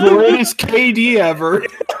 Greatest KD ever.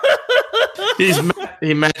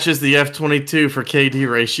 He matches the F-22 for KD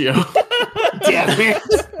ratio. Damn it.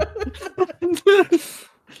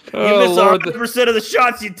 You miss 100% of the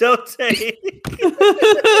shots you don't take.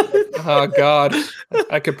 Oh, God.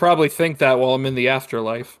 I could probably think that while I'm in the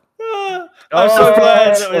afterlife. I'm so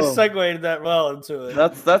glad that we segued that well into it.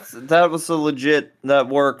 That was a legit. That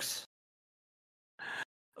works.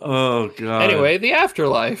 Oh, God. Anyway, the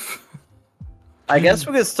afterlife. I guess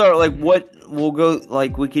we could start, we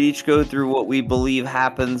could each go through what we believe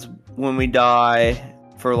happens when we die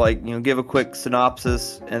for, give a quick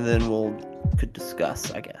synopsis, and then could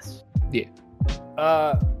discuss, I guess. Yeah.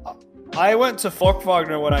 I went to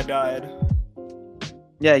Folkwagner when I died.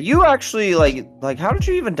 Yeah, you actually, how did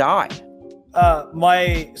you even die?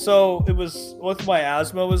 It was, with my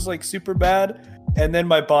asthma was, super bad, and then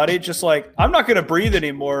my body just, I'm not gonna breathe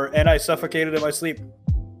anymore, and I suffocated in my sleep.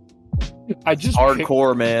 I just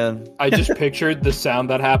hardcore, man. I just pictured the sound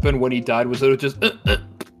that happened when he died was just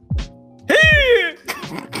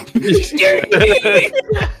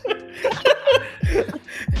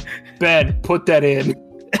Ben, put that in.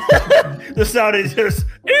 The sound is just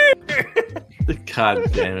God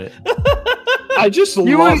damn it. I just love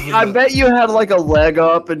it. I bet you had a leg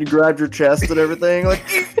up and you grabbed your chest and everything.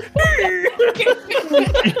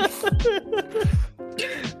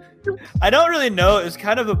 I don't really know. It's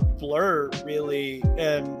kind of a blur, really,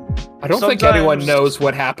 and I don't think anyone knows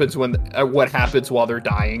what happens while they're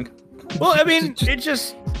dying. Well, I mean, I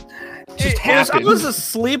was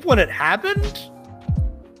asleep when it happened.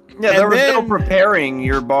 Yeah, there was no preparing.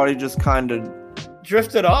 Your body just kind of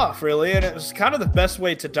drifted off, really, and it was kind of the best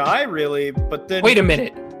way to die, really. But then, wait a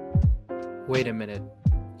minute.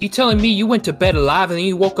 You telling me you went to bed alive and then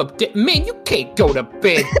you woke up dead? Man, you can't go to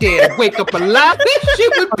bed dead and wake up alive. This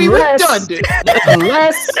shit would be redundant.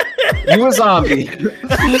 Unless you a zombie.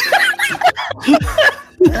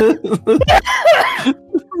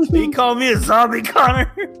 You call me a zombie,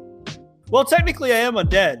 Connor? Well, technically, I am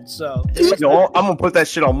undead, so. I'm gonna put that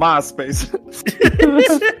shit on MySpace.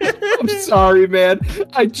 I'm sorry, man.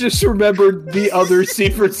 I just remembered the other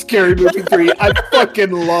scene from Scary Movie 3 I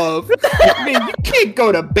fucking love. Man, you can't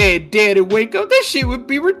go to bed dead and wake up. That shit would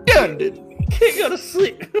be redundant. You can't go to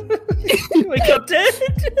sleep. Wake up dead?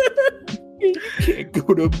 You can't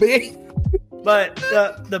go to bed. But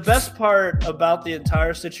the best part about the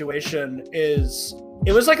entire situation is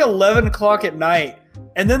it was 11 o'clock at night,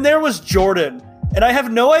 and then there was Jordan, and I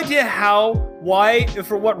have no idea how, why,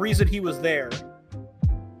 for what reason he was there.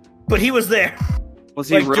 But he was there. Was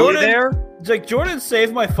he really there? Jordan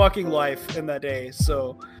saved my fucking life in that day,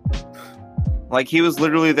 so. He was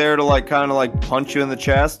literally there to punch you in the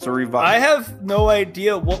chest to revive. I have no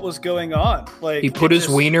idea what was going on. He put his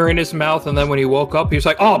wiener in his mouth, and then when he woke up, he was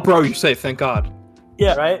like, "Oh, bro, you're safe, thank God."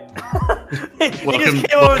 Yeah, right. He just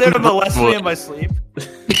came over there to molest me in my sleep.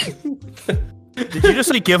 Did you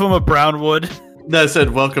just give him a brownwood? No, I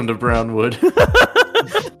said, "Welcome to Brownwood."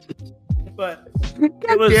 But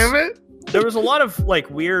damn it. There was a lot of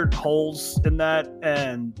weird holes in that,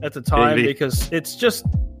 and at the time, because it's just.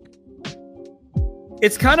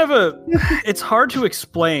 It's kind of it's hard to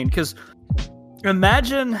explain, because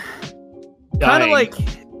imagine kind of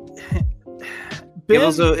it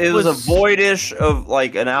was a voidish of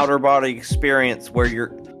an outer body experience where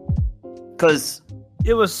because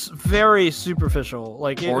it was very superficial.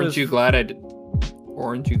 Aren't you glad I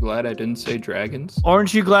didn't say dragons?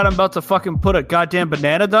 Aren't you glad I'm about to fucking put a goddamn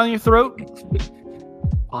banana down your throat?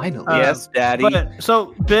 Finally. Yes, Daddy.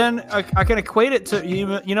 So, Ben, I can equate it to, you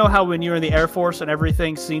know how when you were in the Air Force and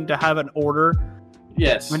everything seemed to have an order?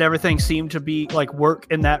 Yes. And everything seemed to be, work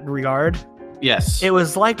in that regard? Yes. It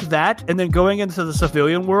was like that, and then going into the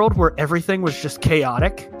civilian world where everything was just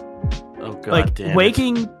chaotic. Oh god, Like damn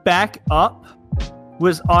waking back up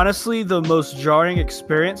was honestly the most jarring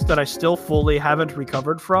experience that I still fully haven't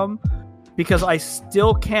recovered from, because I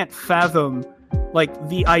still can't fathom like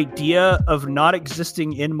the idea of not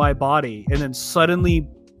existing in my body and then suddenly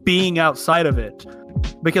being outside of it,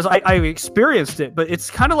 because I experienced it, but it's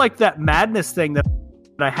kind of like that madness thing that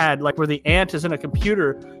I had, like where the ant is in a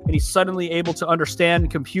computer and he's suddenly able to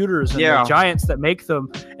understand computers and the giants that make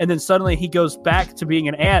them, and then suddenly he goes back to being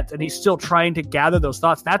an ant and he's still trying to gather those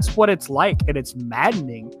thoughts. That's what it's like, and it's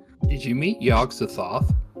maddening. Did you meet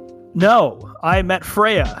Yogg-Sothoth? No, I met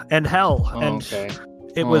Freya and Hel, and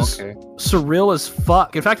it was surreal as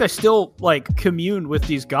fuck. In fact, I still like commune with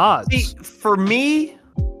these gods. See, for me,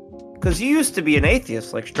 because you used to be an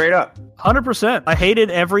atheist, like straight up. 100%. I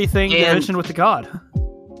hated everything they mentioned with the god.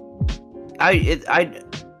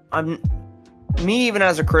 I'm me, even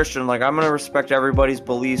as a Christian, like I'm gonna respect everybody's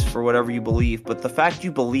beliefs for whatever you believe, but the fact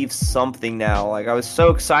you believe something now, like I was so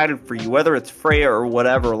excited for you, whether it's Freya or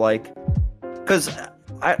whatever, like, because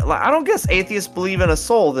I don't guess atheists believe in a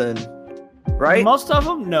soul then, right? Most of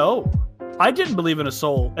them, no. I didn't believe in a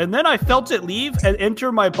soul, and then I felt it leave and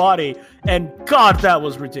enter my body, and God, that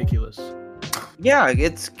was ridiculous. Yeah,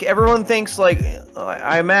 everyone thinks, like,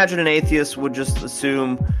 I imagine an atheist would just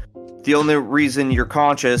assume the only reason you're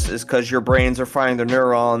conscious is because your brains are firing their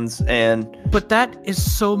neurons, But that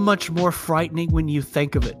is so much more frightening when you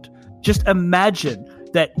think of it. Just imagine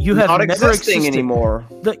that you have not never existing existed anymore.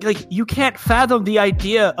 Like, you can't fathom the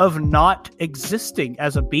idea of not existing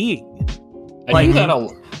as a being. I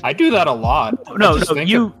do that a lot. No,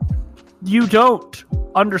 you don't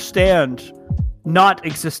understand not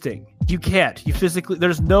existing. You can't.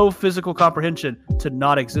 There's no physical comprehension to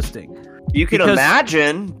not existing. You can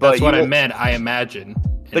imagine, but that's what I meant. I imagine.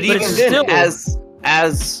 But even then,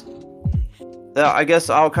 as I guess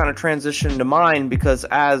I'll kind of transition to mine, because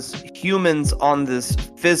as humans on this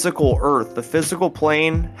physical Earth, the physical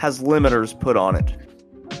plane has limiters put on it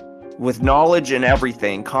with knowledge and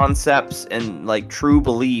everything, concepts and like true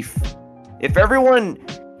belief. If everyone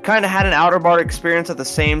kind of had an outer bar experience at the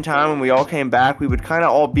same time and we all came back, we would kind of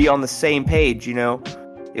all be on the same page, you know?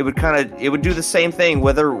 It would do the same thing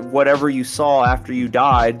whatever you saw after you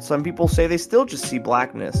died. Some people say they still just see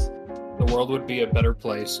blackness. The world would be a better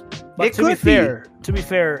place. But to be fair,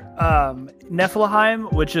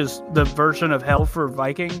 Niflheim, which is the version of hell for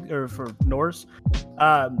Viking or for Norse,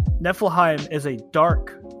 Niflheim is a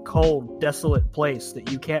dark, cold, desolate place that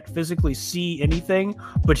you can't physically see anything,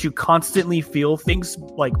 but you constantly feel things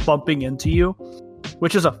like bumping into you,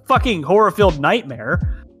 which is a fucking horror-filled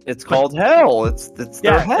nightmare. It's called hell. It's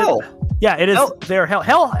their hell. It is their hell.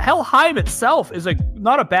 Helheim itself is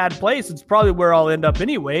not a bad place. It's probably where I'll end up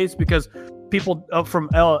anyways, because people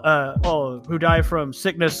who die from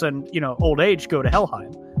sickness and old age go to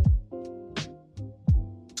Helheim.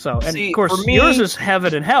 So, and of course, yours is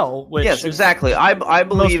heaven and hell. Which yes, exactly. I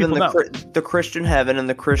believe in the Christian heaven and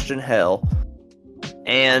the Christian hell.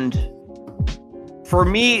 And for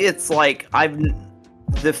me, it's like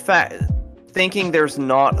thinking there's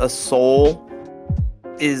not a soul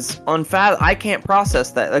is unfathomable. I can't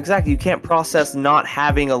process that. Exactly. You can't process not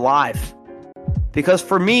having a life. Because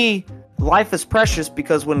for me, life is precious,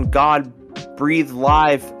 because when God breathed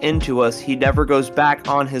life into us, he never goes back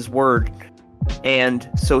on his word. And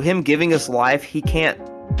so him giving us life,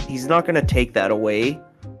 he's not going to take that away.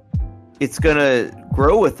 It's going to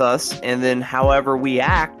grow with us. And then however we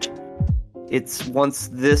act, it's once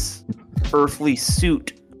this earthly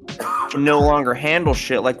suit can no longer handle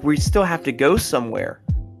shit, like we still have to go somewhere,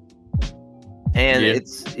 and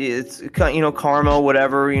it's karma,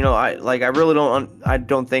 whatever. I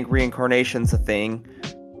don't think reincarnation's a thing,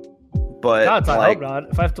 but God, I hope not.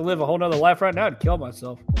 If I have to live a whole nother life right now, I'd kill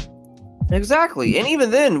myself. Exactly. And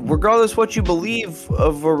even then, regardless what you believe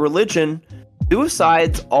of a religion,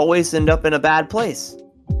 suicides always end up in a bad place.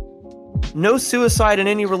 No suicide in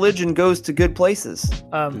any religion goes to good places.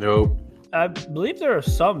 Nope. I believe there are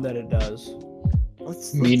some that it does.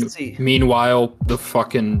 Let's see. Meanwhile, the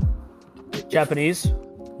fucking Japanese?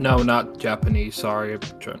 No, not Japanese. Sorry,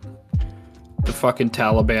 the fucking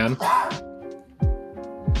Taliban.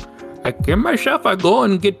 I give myself a go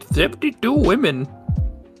and get 72 women.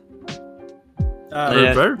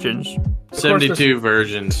 Virgins. 72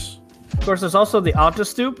 virgins. Of course, there's also the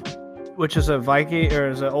Altastup, which is a Viking or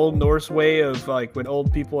is an Old Norse way of like when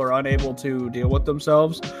old people are unable to deal with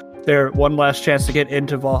themselves. Their one last chance to get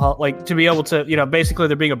into Valhalla, like to be able to, basically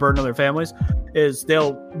they're being a burden on their families, is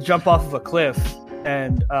they'll jump off of a cliff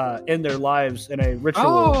and end their lives in a ritual.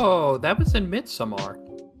 Oh, that was in Midsommar.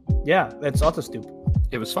 Yeah, that's Altastup.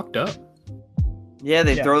 It was fucked up. Yeah,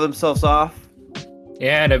 they throw themselves off.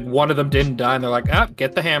 Yeah, and if one of them didn't die, and they're like,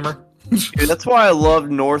 get the hammer. Dude, that's why I love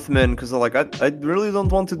Northmen, because like I really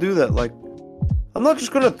don't want to do that. Like, I'm not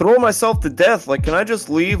just gonna throw myself to death. Like, can I just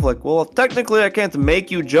leave? Like, well, technically I can't make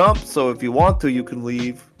you jump, so if you want to, you can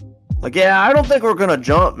leave. Like, yeah, I don't think we're gonna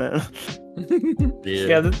jump, man.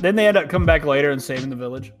 Yeah, then they end up coming back later and saving the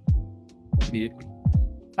village. Yeah.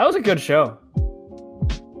 That was a good show.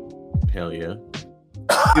 Hell yeah.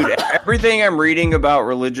 Dude, everything I'm reading about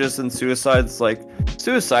religious and suicide is like,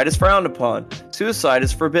 suicide is frowned upon. Suicide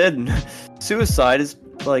is forbidden. Suicide is,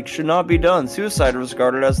 like, should not be done. Suicide is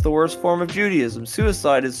regarded as the worst form of Judaism.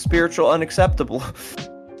 Suicide is spiritual unacceptable.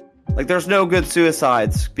 Like, there's no good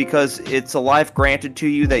suicides, because it's a life granted to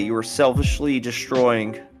you that you are selfishly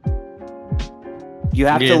destroying. You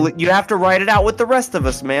have to write it out with the rest of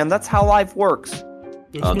us, man. That's how life works.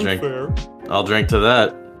 I'll drink to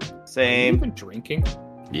that. Same. Are you even drinking?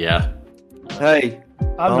 Yeah. Hey.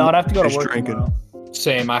 I'm not. I have to go to just work drinking. tomorrow.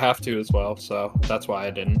 Same, I have to as well, so that's why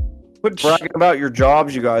I didn't. Quit bragging about your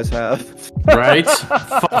jobs you guys have. Right?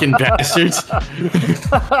 Fucking bastards.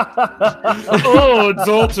 Oh,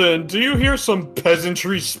 Dalton, do you hear some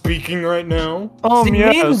peasantry speaking right now? See,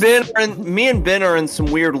 Yes. me and Ben are in some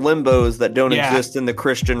weird limbos that don't Yeah. exist in the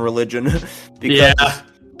Christian religion. Because Yeah.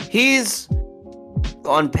 he's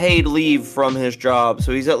on paid leave from his job,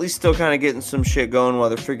 so he's at least still kind of getting some shit going while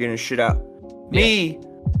they're figuring his shit out. Me,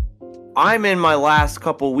 I'm in my last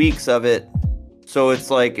couple weeks of it, so it's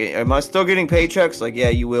like, am I still getting paychecks? Like, yeah,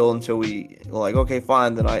 you will until we, like, okay,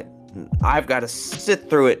 fine, then I've got to sit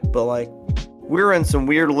through it, but like, we're in some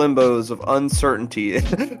weird limbos of uncertainty,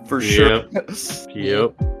 for sure.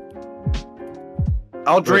 Yep.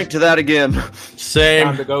 I'll drink to that again. Time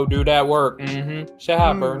Same. to go do that work. Mm-hmm.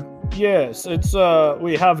 Shopper. Yes, it's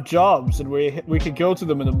we have jobs and we could go to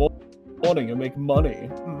them in the morning and make money.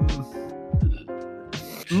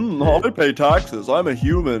 I pay taxes. I'm a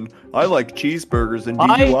human. I like cheeseburgers and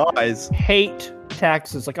I- DUIs. Hate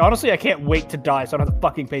taxes. Like, honestly, I can't wait to die so I don't have to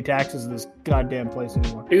fucking pay taxes in this goddamn place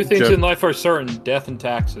anymore. Two things Joke. in life are certain: death and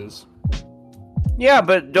taxes. Yeah,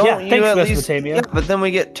 but don't Yeah, you thanks, at least? Mesopotamia. Yeah, but then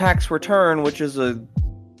we get tax return, which is a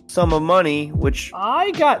sum of money, which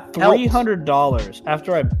I got Helps. $300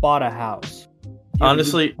 after I bought a house.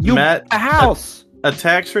 Honestly, you Matt, a house. a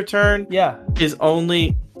tax return Yeah. is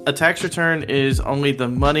only the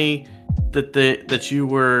money that you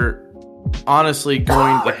were honestly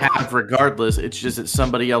going to have regardless. It's just that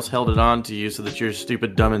somebody else held it on to you so that your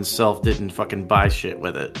stupid dumb and self didn't fucking buy shit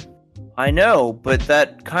with it. I know, but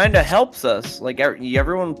that kind of helps us. Like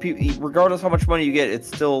everyone, regardless how much money you get, it's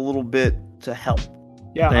still a little bit to help.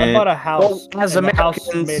 Yeah, I And- bought a house. Well, as and the house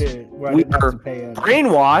Americans, made it where I we didn't have are to pay in.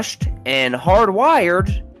 Brainwashed and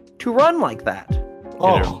hardwired to run like that.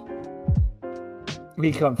 Oh,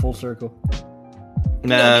 we come full circle.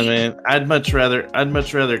 Nah, man. I'd much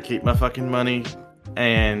rather keep my fucking money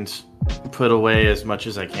and put away as much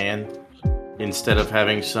as I can instead of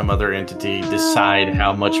having some other entity decide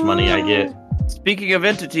how much money I get. Speaking of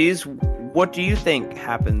entities, what do you think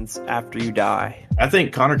happens after you die? I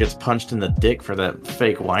think Connor gets punched in the dick for that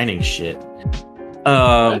fake whining shit.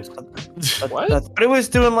 What? That's what it was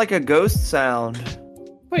doing, like a ghost sound.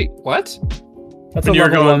 Wait, what? That's When a you're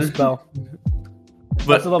level going- 1 spell. That's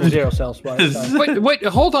But a level 0 spell. Wait,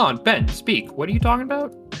 hold on, Ben. Speak. What are you talking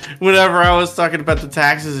about? whenever I was talking about the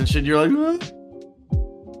taxes and shit, you're like,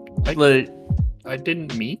 I- like. I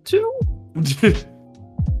didn't mean to.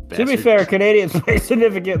 To be fair, Canadians pay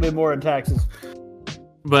significantly more in taxes.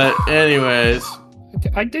 But anyways,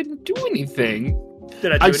 I didn't do anything.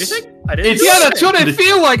 Did I do anything? I didn't. it's- Yeah, that's what I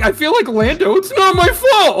feel like. I feel like Lando. It's not my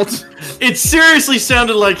fault. it seriously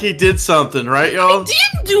sounded like he did something, right, y'all?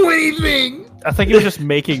 Didn't do anything. I think he was just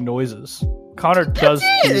making noises. Connor does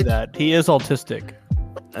do that. He is autistic.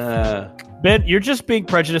 Ben, you're just being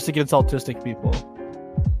prejudiced against autistic people.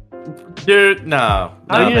 Dude, no,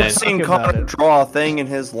 I man. have seen Talk about Connor it. draw a thing in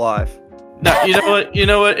his life. No, you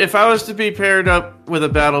know what? If I was to be paired up with a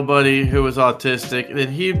battle buddy who was autistic,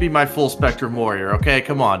 then he'd be my full spectrum warrior. Okay,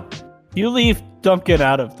 come on. You leave Dumpkin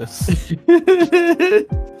out of this.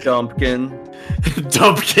 Dumpkin.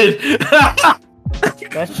 Dumpkin.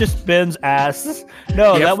 That's just Ben's ass.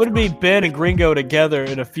 No, Yeah. that would be Ben and Gringo together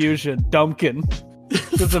in a fusion. Dumpkin.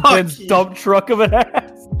 Just a Fuck Ben's you. dump truck of an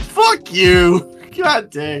ass. Fuck you. God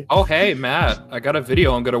dang. Oh, hey, Matt. I got a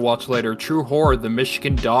video I'm going to watch later. True Horror, the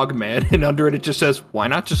Michigan Dog Man. And under it just says, why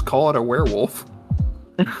not just call it a werewolf?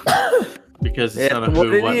 Because it's Yeah, not a what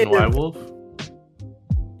who, it what, and is. why wolf.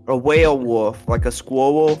 A whale wolf, like a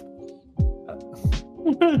squirrel wolf.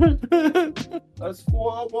 That's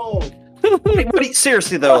horrible.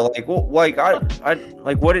 Seriously though,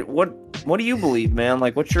 what do you believe, man?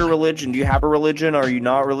 Like, what's your religion? Do you have a religion? Are you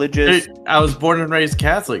not religious? Dude, I was born and raised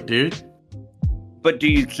Catholic, dude. But do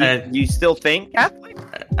you you still think Catholic?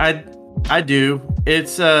 I do.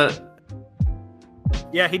 It's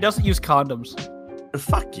Yeah, he doesn't use condoms.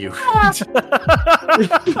 Fuck you. Hold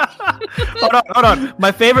on.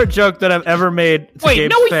 My favorite joke that I've ever made to Wait,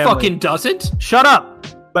 Gabe's no, he family. fucking doesn't. Shut up.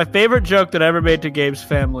 My favorite joke that I ever made to Gabe's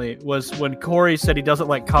family was when Corey said he doesn't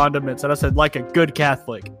like condiments, and I said, like a good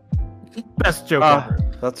Catholic. Best joke ever.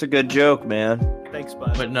 That's a good joke, man. Thanks,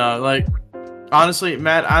 bud. But no, like, honestly,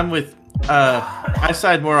 Matt, I'm with. I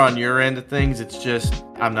side more on your end of things. It's just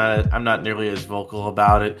I'm not nearly as vocal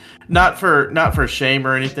about it. Not for shame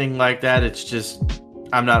or anything like that. It's just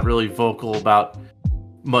I'm not really vocal about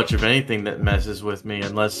much of anything that messes with me,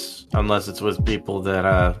 unless it's with people that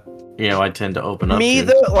I tend to open up to. Me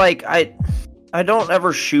though, like I don't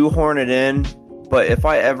ever shoehorn it in, but if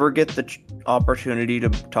I ever get the opportunity to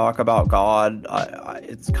talk about God,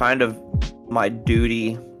 it's kind of my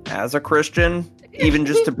duty as a Christian, even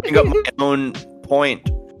just to bring up my own point,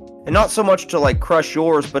 and not so much to like crush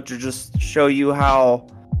yours, but to just show you how,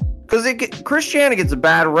 because Christianity gets a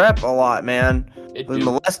bad rep a lot, man. With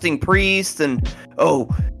molesting priests and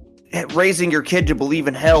raising your kid to believe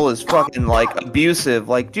in hell is fucking like abusive.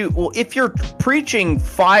 Like, dude, well, if you're preaching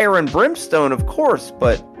fire and brimstone, of course,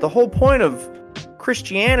 but the whole point of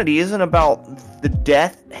Christianity isn't about the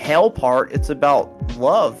death hell part. It's about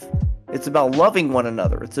love. It's about loving one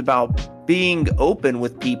another. It's about being open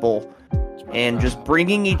with people and just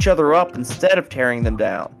bringing each other up instead of tearing them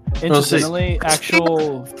down. Interestingly,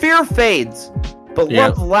 fear fades, but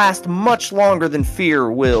love lasts much longer than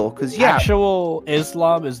fear will. Because actual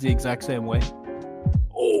Islam is the exact same way.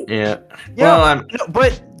 Yeah. Well,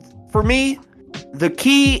 but for me, the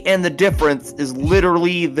key and the difference is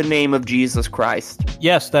literally the name of Jesus Christ.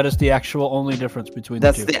 Yes, that is the actual only difference between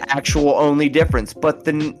the two. That's the actual only difference. But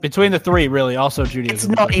between the three, really, also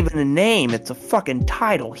Judaism. It's not even a name. It's a fucking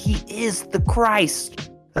title. He is the Christ.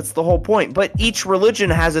 That's the whole point. But each religion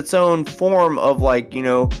has its own form of, like,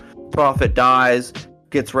 prophet dies,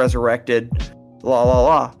 gets resurrected, la la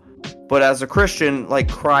la. But as a Christian, like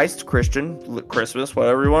Christ, Christian, Christmas,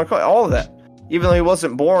 whatever you want to call it, all of that. Even though he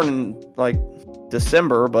wasn't born in, like,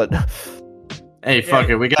 December, but hey, fuck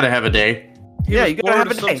it, we gotta have a day. You gotta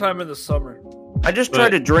have a day sometime in the summer. I just tried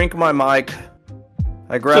to drink my mic.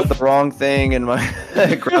 I grabbed the wrong thing, and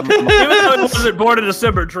I grabbed my mic. Even though he wasn't born in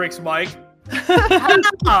December, drinks Mike.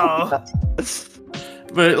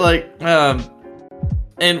 But like,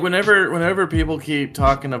 and whenever people keep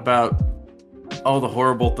talking about all the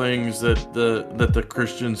horrible things that the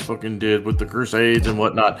Christians fucking did with the Crusades and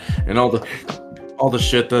whatnot, and all the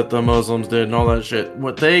shit that the Muslims did and all that shit,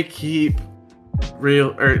 what they keep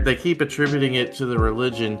attributing it to the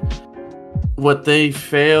religion. What they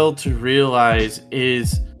fail to realize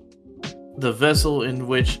is the vessel in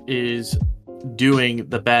which is doing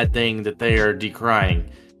the bad thing that they are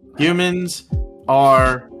decrying. Humans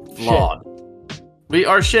are flawed. We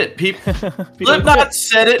are shit. Slipknot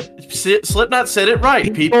said it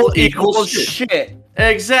right. People equal shit.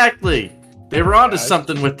 Exactly. They were onto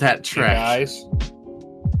something with that trash. Guys.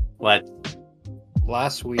 What?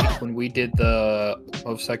 Last week when we did the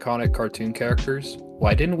most iconic cartoon characters,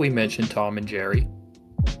 why didn't we mention Tom and Jerry?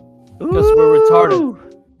 Because we're retarded.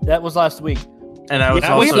 That was last week. And I was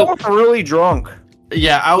we were really drunk.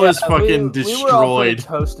 Yeah, I was fucking destroyed. We were all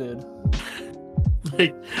toasted.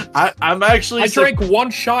 Like, I'm actually. I drank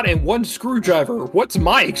one shot and one screwdriver. What's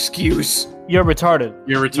my excuse? You're retarded.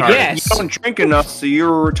 You're retarded. Yes. You don't drink enough, so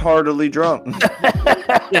you're retardedly drunk.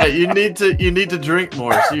 Yeah, you need to drink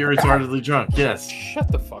more, so you're retardedly drunk. Yes. Shut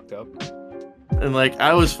the fuck up. And like,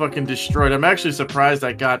 I was fucking destroyed. I'm actually surprised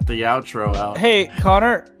I got the outro out. Hey,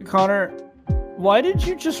 Connor, why did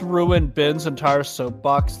you just ruin Ben's entire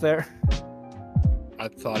soapbox there? I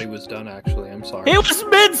thought he was done, actually. I'm sorry. He was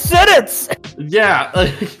mid-sentence! Yeah.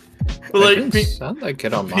 Sound like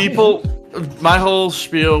it on my end. My whole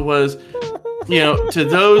spiel was, to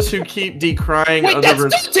those who keep decrying Wait, other...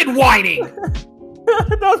 that's Dustin whining!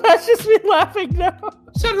 No, that's just me laughing now.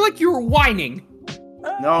 Sounded like you were whining.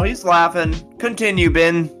 No, he's laughing. Continue,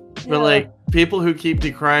 Ben. But like, people who keep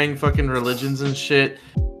decrying fucking religions and shit,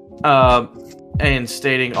 and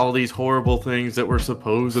stating all these horrible things that were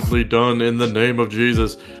supposedly done in the name of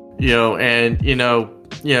Jesus,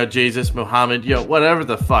 Jesus, Muhammad, whatever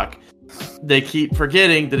the fuck. They keep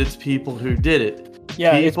forgetting that it's people who did it.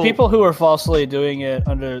 Yeah, it's people who are falsely doing it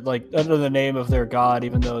under the name of their God,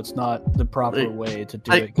 even though it's not the proper way to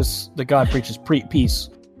do it, because the God preaches peace.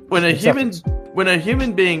 when a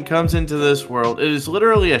human being comes into this world, it is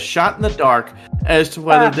literally a shot in the dark as to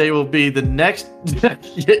whether they will be the next.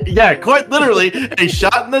 Yeah, quite literally a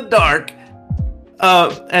shot in the dark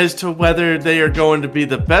as to whether they are going to be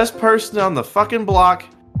the best person on the fucking block,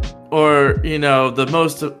 or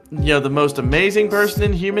the most amazing person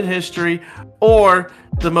in human history, or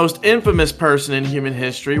the most infamous person in human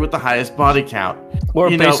history with the highest body count, or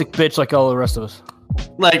a basic bitch like all the rest of us.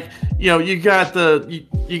 Like, you got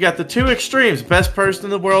the two extremes: best person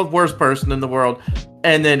in the world, worst person in the world,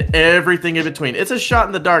 and then everything in between. It's a shot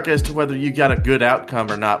in the dark as to whether you got a good outcome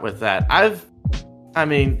or not with that.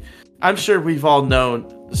 I'm sure we've all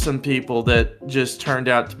known some people that just turned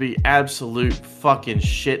out to be absolute fucking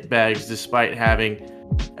shitbags despite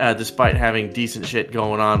having decent shit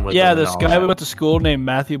going on with them. Yeah, this guy we went to school named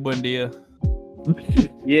Matthew Buendia.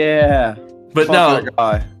 Yeah. But Fuck no. that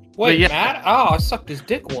guy. Wait, yeah. Matt? Oh, I sucked his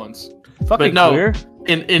dick once. Fucking But no, queer.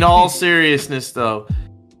 in all seriousness though,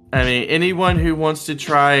 I mean, anyone who wants to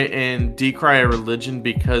try and decry a religion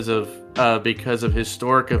because of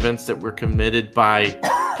historic events that were committed by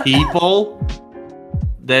people,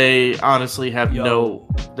 they honestly have no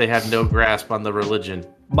grasp on the religion.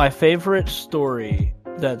 My favorite story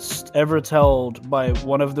that's ever told by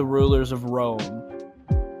one of the rulers of Rome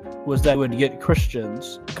was that would get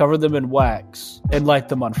Christians, cover them in wax, and light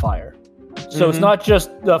them on fire. So it's not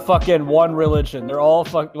just the fucking one religion. They're all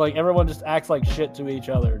everyone just acts like shit to each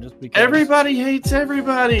other just because. Everybody hates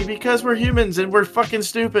everybody because we're humans and we're fucking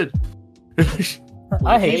stupid.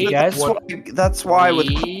 I hate you guys. That's why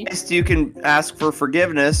with Christ you can ask for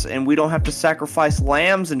forgiveness, and we don't have to sacrifice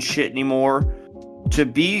lambs and shit anymore to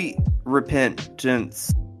be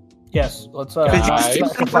repentance. Yes, let's.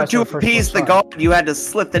 Because to appease the god, you had to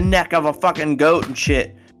slit the neck of a fucking goat and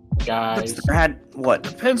shit. Guys, had what?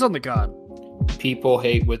 Depends on the god. People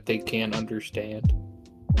hate what they can't understand.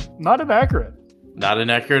 Not inaccurate. Not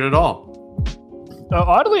inaccurate at all.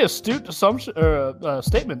 Oddly astute assumption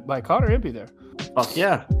statement by Connor Impey there. Fuck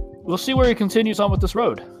yeah. We'll see where he continues on with this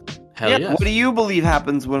road. Hell yes. What do you believe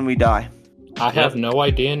happens when we die? I have no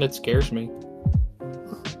idea, and it scares me.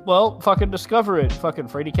 Well, fucking discover it, fucking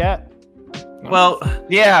fraidy cat. Well,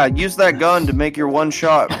 yeah, use that gun to make your one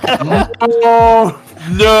shot. oh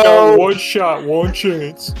no! One shot, one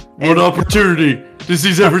chance. One opportunity to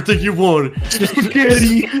seize everything you want.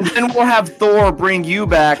 Spaghetti. Then we'll have Thor bring you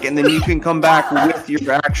back, and then you can come back with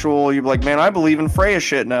your actual. You're like, man, I believe in Freya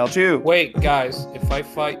shit now too. Wait, guys, if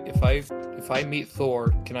I meet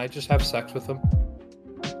Thor, can I just have sex with him?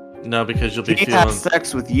 No, because you'll be He feeling. has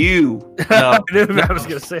sex with you. No, I was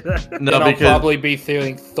gonna say that. no, Then I'll because. probably be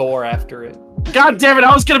feeling Thor after it. God damn it!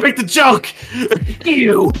 I was gonna make the joke.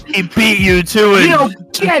 You. He beat you to it. You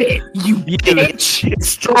don't get it, you bitch! It's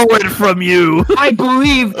stolen from you. I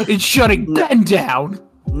believe in shutting Ben down.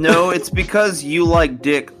 No, it's because you like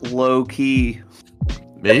dick low key.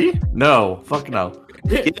 Me? No, fuck no.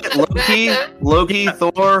 Low key,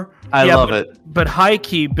 Thor. I love it. But high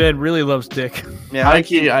key, Ben really loves dick. Yeah, High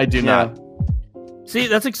key, I do Yeah. not. See,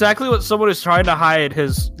 that's exactly what someone is trying to hide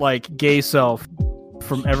his gay self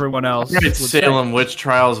from everyone else. Right, would say. Salem Witch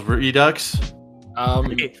Trials Redux.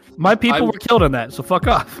 Hey, my people were killed in that, so fuck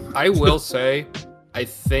off. I will say, I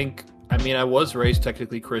was raised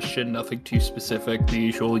technically Christian, nothing too specific, the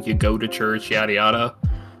usual, you go to church, yada yada.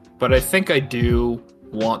 But I think I do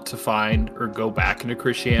want to find or go back into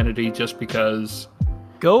Christianity just because...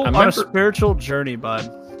 Go on a spiritual journey,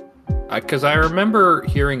 bud. Because I remember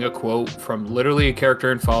hearing a quote from literally a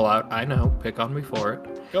character in Fallout. I know, pick on me for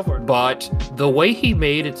it. Go for it. But the way he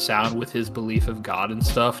made it sound with his belief of God and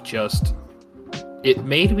stuff, it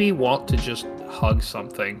made me want to just hug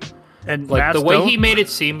something. And the way he made it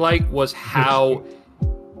seem was how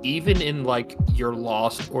even in you're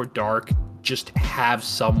lost or dark, just have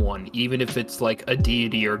someone, even if it's a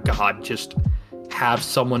deity or God, just have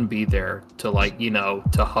someone be there to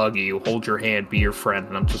to hug you, hold your hand, be your friend.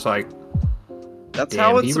 And I'm just that's damn,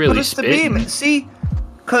 how it's supposed to be. See,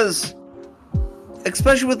 because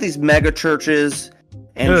especially with these mega churches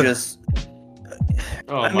and just.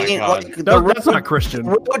 Oh my god. That's not Christian.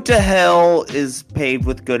 Road to hell is paved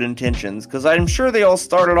with good intentions, because I'm sure they all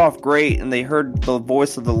started off great and they heard the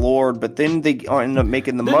voice of the Lord, but then they end up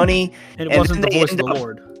making the money. And it wasn't the voice of the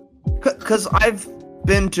Lord. Because I've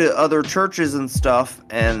been to other churches and stuff,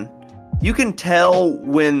 and you can tell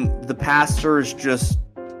when the pastor is just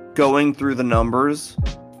going through the numbers.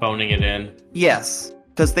 Phoning it in. Yes,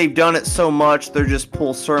 because they've done it so much, they're just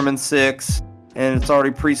pull sermon 6, and it's already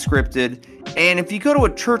pre-scripted. And if you go to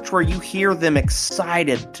a church where you hear them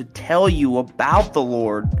excited to tell you about the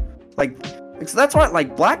Lord, that's why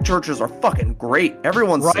black churches are fucking great.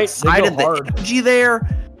 Everyone's excited. The energy there,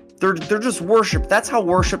 They're just worship. That's how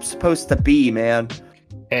worship's supposed to be, man.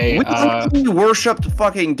 Hey, We worshipped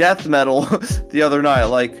fucking death metal the other night.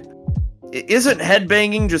 Like, isn't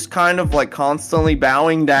headbanging just kind of like constantly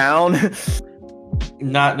bowing down?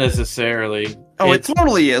 Not necessarily. Oh, it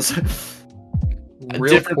totally is.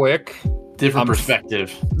 real quick. Different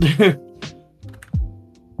perspective.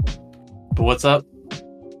 But what's up?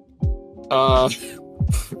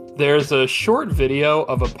 There's a short video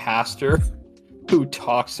of a pastor who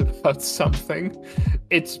talks about something.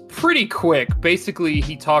 It's pretty quick. Basically,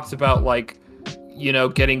 he talks about, like, you know,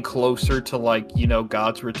 getting closer to, like, you know,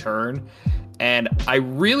 God's return. And I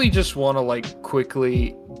really just want to, like,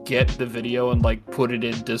 quickly get the video and, like, put it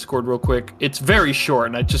in Discord real quick. It's very short,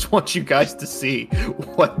 and I just want you guys to see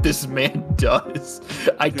what this man does.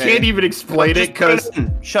 I can't even explain it, because...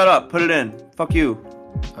 Shut up, put it in. Fuck you.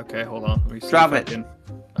 Okay, hold on. Let me see. Drop it.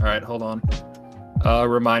 Alright, hold on.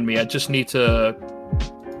 Remind me, I just need to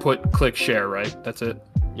click share, right? That's it?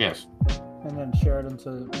 Yes. And then share it into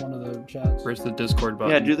one of the chats. Where's the Discord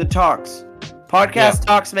button? Yeah, do the talks. Podcast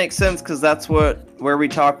talks make sense because that's where we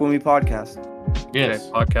talk when we podcast. Yes.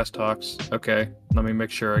 Okay, podcast talks. Okay, let me make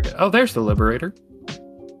sure I get... Oh, there's the Liberator.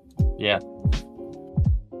 Yeah.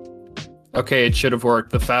 Okay, it should have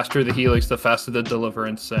worked. The faster the helix, the faster the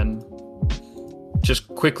deliverance, and just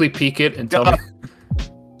quickly peek it and tell me...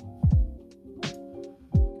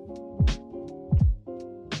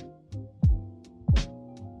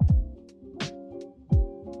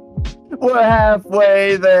 We're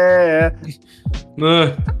halfway there.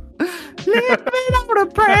 My Living on a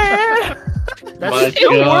prayer.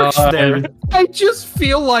 It works there. I just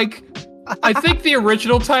feel like... I think the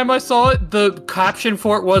original time I saw it, the caption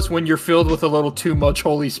for it was, when you're filled with a little too much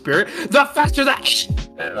Holy Spirit, the faster that...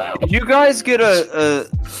 Did you guys get a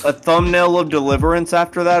thumbnail of Deliverance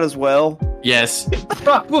after that as well? Yes.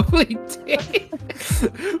 Probably did.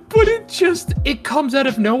 But it comes out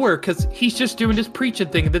of nowhere, because he's just doing his preaching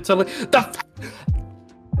thing, and then suddenly... That's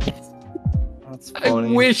I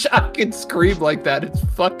funny. wish I could scream like that. It's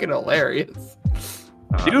fucking hilarious.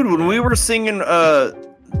 Dude, when we were singing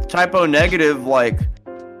Typo Negative, like,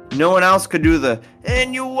 no one else could do the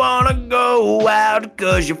and you wanna go out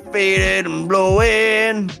cause you're faded and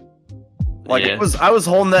blowing. Like, I was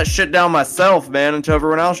holding that shit down myself, man, until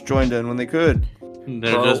everyone else joined in when they could.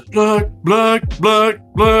 They're just black,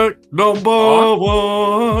 number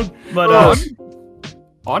one. But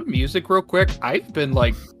on music real quick, I've been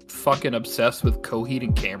like fucking obsessed with Coheed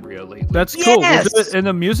and Cambria lately. that's cool. Yes! We'll do it in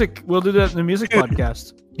the music. We'll do that in the music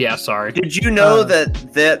podcast. Yeah, sorry. Did you know that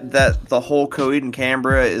the whole Coheed and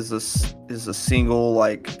Cambria is a single,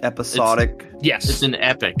 like, episodic? Yes. It's an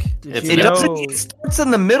epic. Did It's you It an know- epic. doesn't. It starts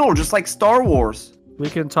in the middle, just like Star Wars. We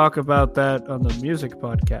can talk about that on the music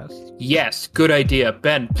podcast. Yes, good idea.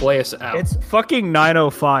 Ben, play us out. It's fucking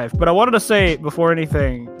 9:05. But I wanted to say before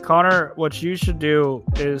anything, Connor, what you should do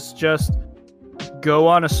is just go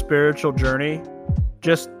on a spiritual journey.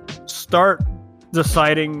 Just start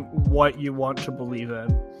deciding what you want to believe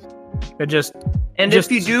in. And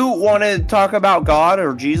If you do want to talk about God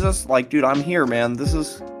or Jesus, like, dude, I'm here, man. This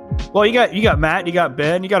is... Well, you got Matt, you got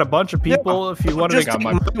Ben, you got a bunch of people. If you want to Just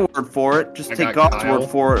make take my word for it. Just I take got God's Kyle. word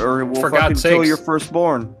for it, or we'll For fucking God's kill sakes. your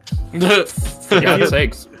firstborn. For God's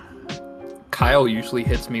sakes. Kyle usually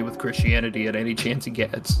hits me with Christianity at any chance he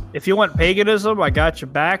gets. if you want paganism, I got your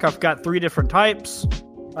back. I've got 3 different types.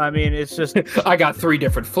 I mean, it's just I got 3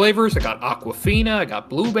 different flavors. I got Aquafina, I got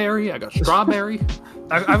blueberry, I got strawberry.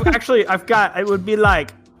 I've got, it would be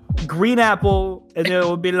like green apple, and then it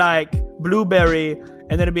would be like blueberry,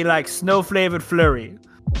 and then it'd be like snow flavored flurry.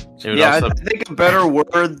 Yeah, I think a better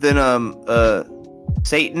word than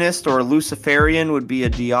Satanist or Luciferian would be a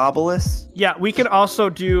Diabolus. Yeah, we could also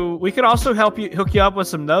hook you up with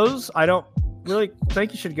some those. I don't really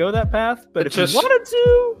think you should go that path, but if you wanted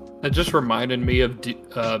to, It just reminded me of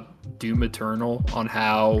Doom Eternal, on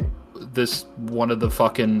how this one of the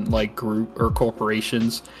fucking like group or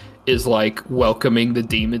corporations is like welcoming the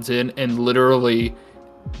demons in, and literally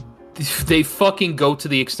they fucking go to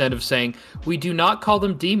the extent of saying, we do not call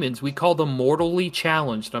them demons, we call them mortally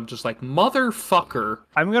challenged. I'm just like, motherfucker.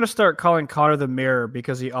 I'm gonna start calling Connor the mirror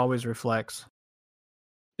because he always reflects.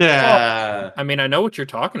 Yeah. I mean, I know what you're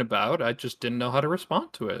talking about. I just didn't know how to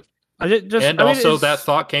respond to it. That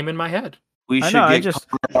thought came in my head. We I should know, I get just-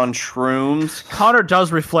 Connor on shrooms. Connor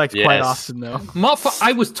does reflect quite Yes. often, though.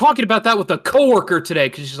 I was talking about that with a coworker today,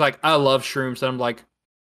 because she's like, I love shrooms. And I'm like,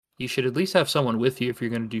 you should at least have someone with you if you're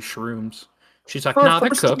going to do shrooms. She's like, For nah, a they're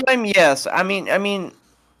first cooked. time, yes. I mean,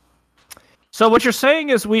 So what you're saying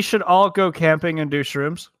is we should all go camping and do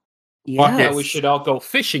shrooms? Yeah, we should all go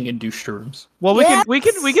fishing and do shrooms. Well, we can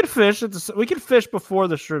fish. We can fish before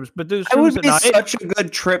the shrooms, but do I would shrooms at be night. such a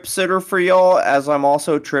good trip sitter for y'all, as I'm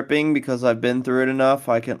also tripping because I've been through it enough.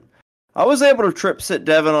 I was able to trip sit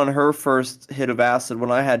Devin on her first hit of acid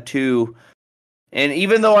when I had 2, and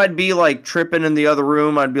even though I'd be like tripping in the other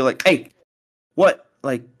room, I'd be like, "Hey, what?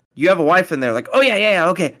 Like, you have a wife in there?" Like, "Oh yeah,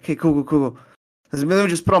 okay, cool. Let me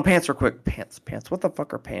just put on pants real quick. Pants. What the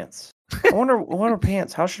fuck are pants? I wonder what are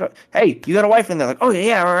pants? How should I? Hey, you got a wife in there? Like, oh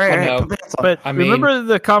yeah, all right. Put pants on. But remember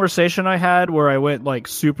the conversation I had where I went like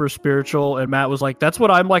super spiritual, and Matt was like, "That's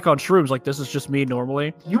what I'm like on shrooms. Like, this is just me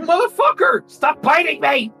normally." You motherfucker! Stop biting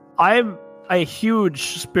me! I'm a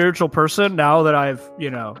huge spiritual person now that I've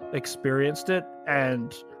experienced it,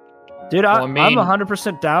 and dude, I'm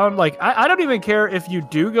 100% down. Like, I don't even care if you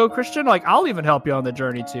do go Christian. Like, I'll even help you on the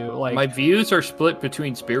journey too. Like, my views are split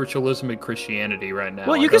between spiritualism and Christianity right now.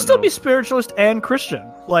 Well, you can still be spiritualist and Christian.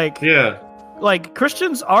 Like, yeah, like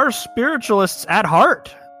Christians are spiritualists at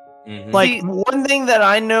heart. Mm-hmm. Like, one thing that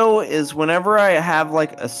I know is whenever I have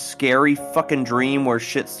like a scary fucking dream where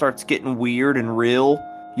shit starts getting weird and real,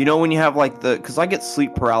 when you have like because I get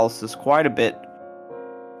sleep paralysis quite a bit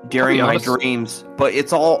during my dreams, but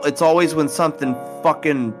it's always when something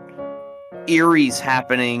fucking eerie's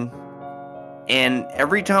happening, and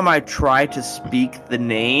every time I try to speak the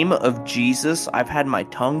name of Jesus, I've had my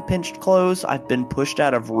tongue pinched closed, I've been pushed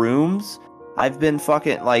out of rooms, I've been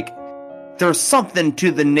fucking like, there's something to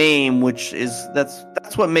the name, which is that's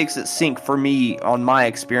what makes it sink for me on my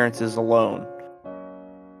experiences alone.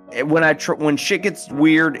 When shit gets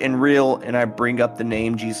weird and real and I bring up the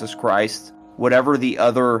name Jesus Christ, whatever the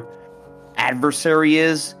other adversary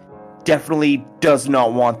is, definitely does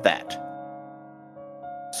not want that.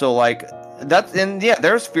 So like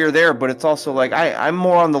there's fear there, but it's also like I'm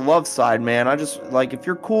more on the love side, man. I just like, if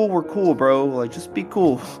you're cool, we're cool, bro. Like, just be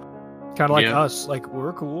cool. Kind of like us, like,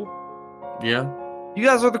 we're cool. Yeah, you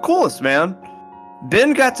guys are the coolest, man.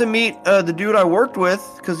 Ben got to meet the dude I worked with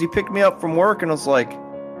because he picked me up from work, and I was like,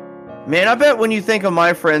 man, I bet when you think of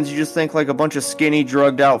my friends, you just think like a bunch of skinny,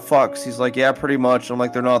 drugged out fucks. He's like, yeah, pretty much. I'm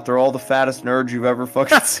like, they're not. They're all the fattest nerds you've ever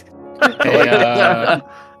fucking seen. Hey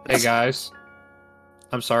guys,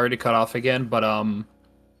 I'm sorry to cut off again, but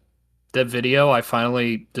that video, I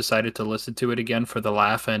finally decided to listen to it again for the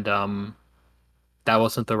laugh, and that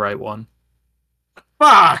wasn't the right one.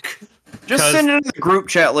 Fuck! Just send it in the group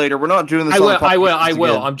chat later. We're not doing this. I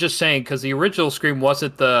will. I'm just saying, because the original scream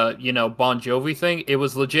wasn't the Bon Jovi thing. It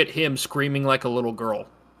was legit him screaming like a little girl.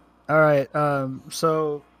 All right.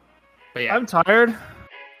 So, but yeah. I'm tired.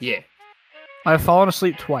 Yeah. I've fallen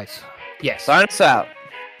asleep twice. Yes. Sign us out.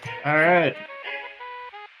 All right.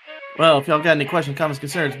 Well, if y'all got any questions, comments,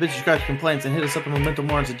 concerns, bitches, scratch, complaints, and hit us up at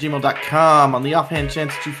momentumorons@gmail.com. On the offhand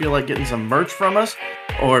chance that you feel like getting some merch from us,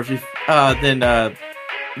 or if you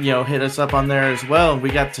hit us up on there as well. We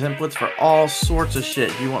got templates for all sorts of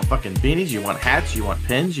shit. You want fucking beanies, you want hats, you want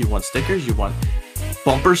pins, you want stickers, you want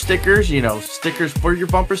bumper stickers, stickers for your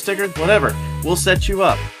bumper stickers, whatever. We'll set you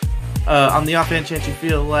up. On the offhand chance you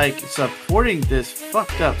feel like supporting this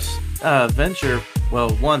fucked up venture,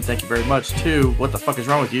 well, 1, thank you very much. 2, what the fuck is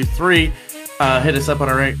wrong with you? 3, hit us up on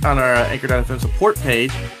our Anchor.fm support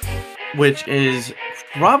page, which is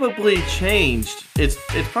probably changed. It's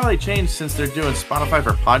probably changed since they're doing Spotify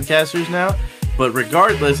for podcasters now. But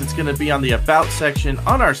regardless, it's going to be on the About section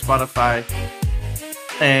on our Spotify.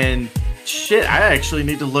 And shit, I actually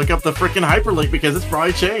need to look up the freaking hyperlink because it's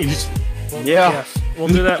probably changed. Yes, we'll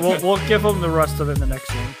do that. We'll give them the rest of it in the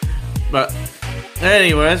next one. But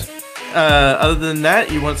anyways, other than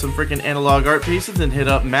that, you want some freaking analog art pieces, then hit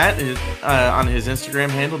up Matt on his Instagram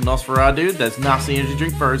handle, Nosferatu. That's Nazi Energy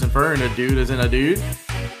Drink, furs and fur, and a dude is in a dude.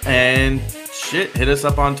 And shit, hit us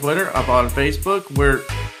up on Twitter, up on Facebook. We're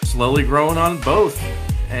slowly growing on both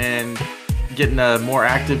and getting more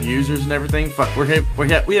active users and everything. Fuck,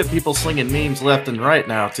 we have people slinging memes left and right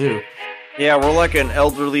now too. Yeah, we're like an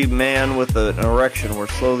elderly man with an erection. We're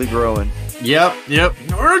slowly growing. Yep.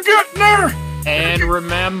 We're getting there. And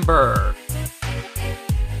remember,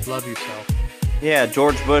 love yourself. Yeah,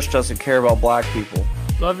 George Bush doesn't care about black people.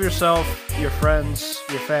 Love yourself, your friends,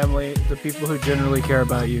 your family, the people who generally care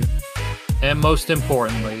about you. And most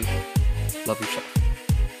importantly, love yourself.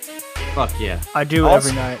 Fuck yeah. I do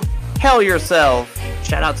every night. Hell yourself.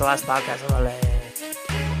 Shout out to Last Podcast on the Land.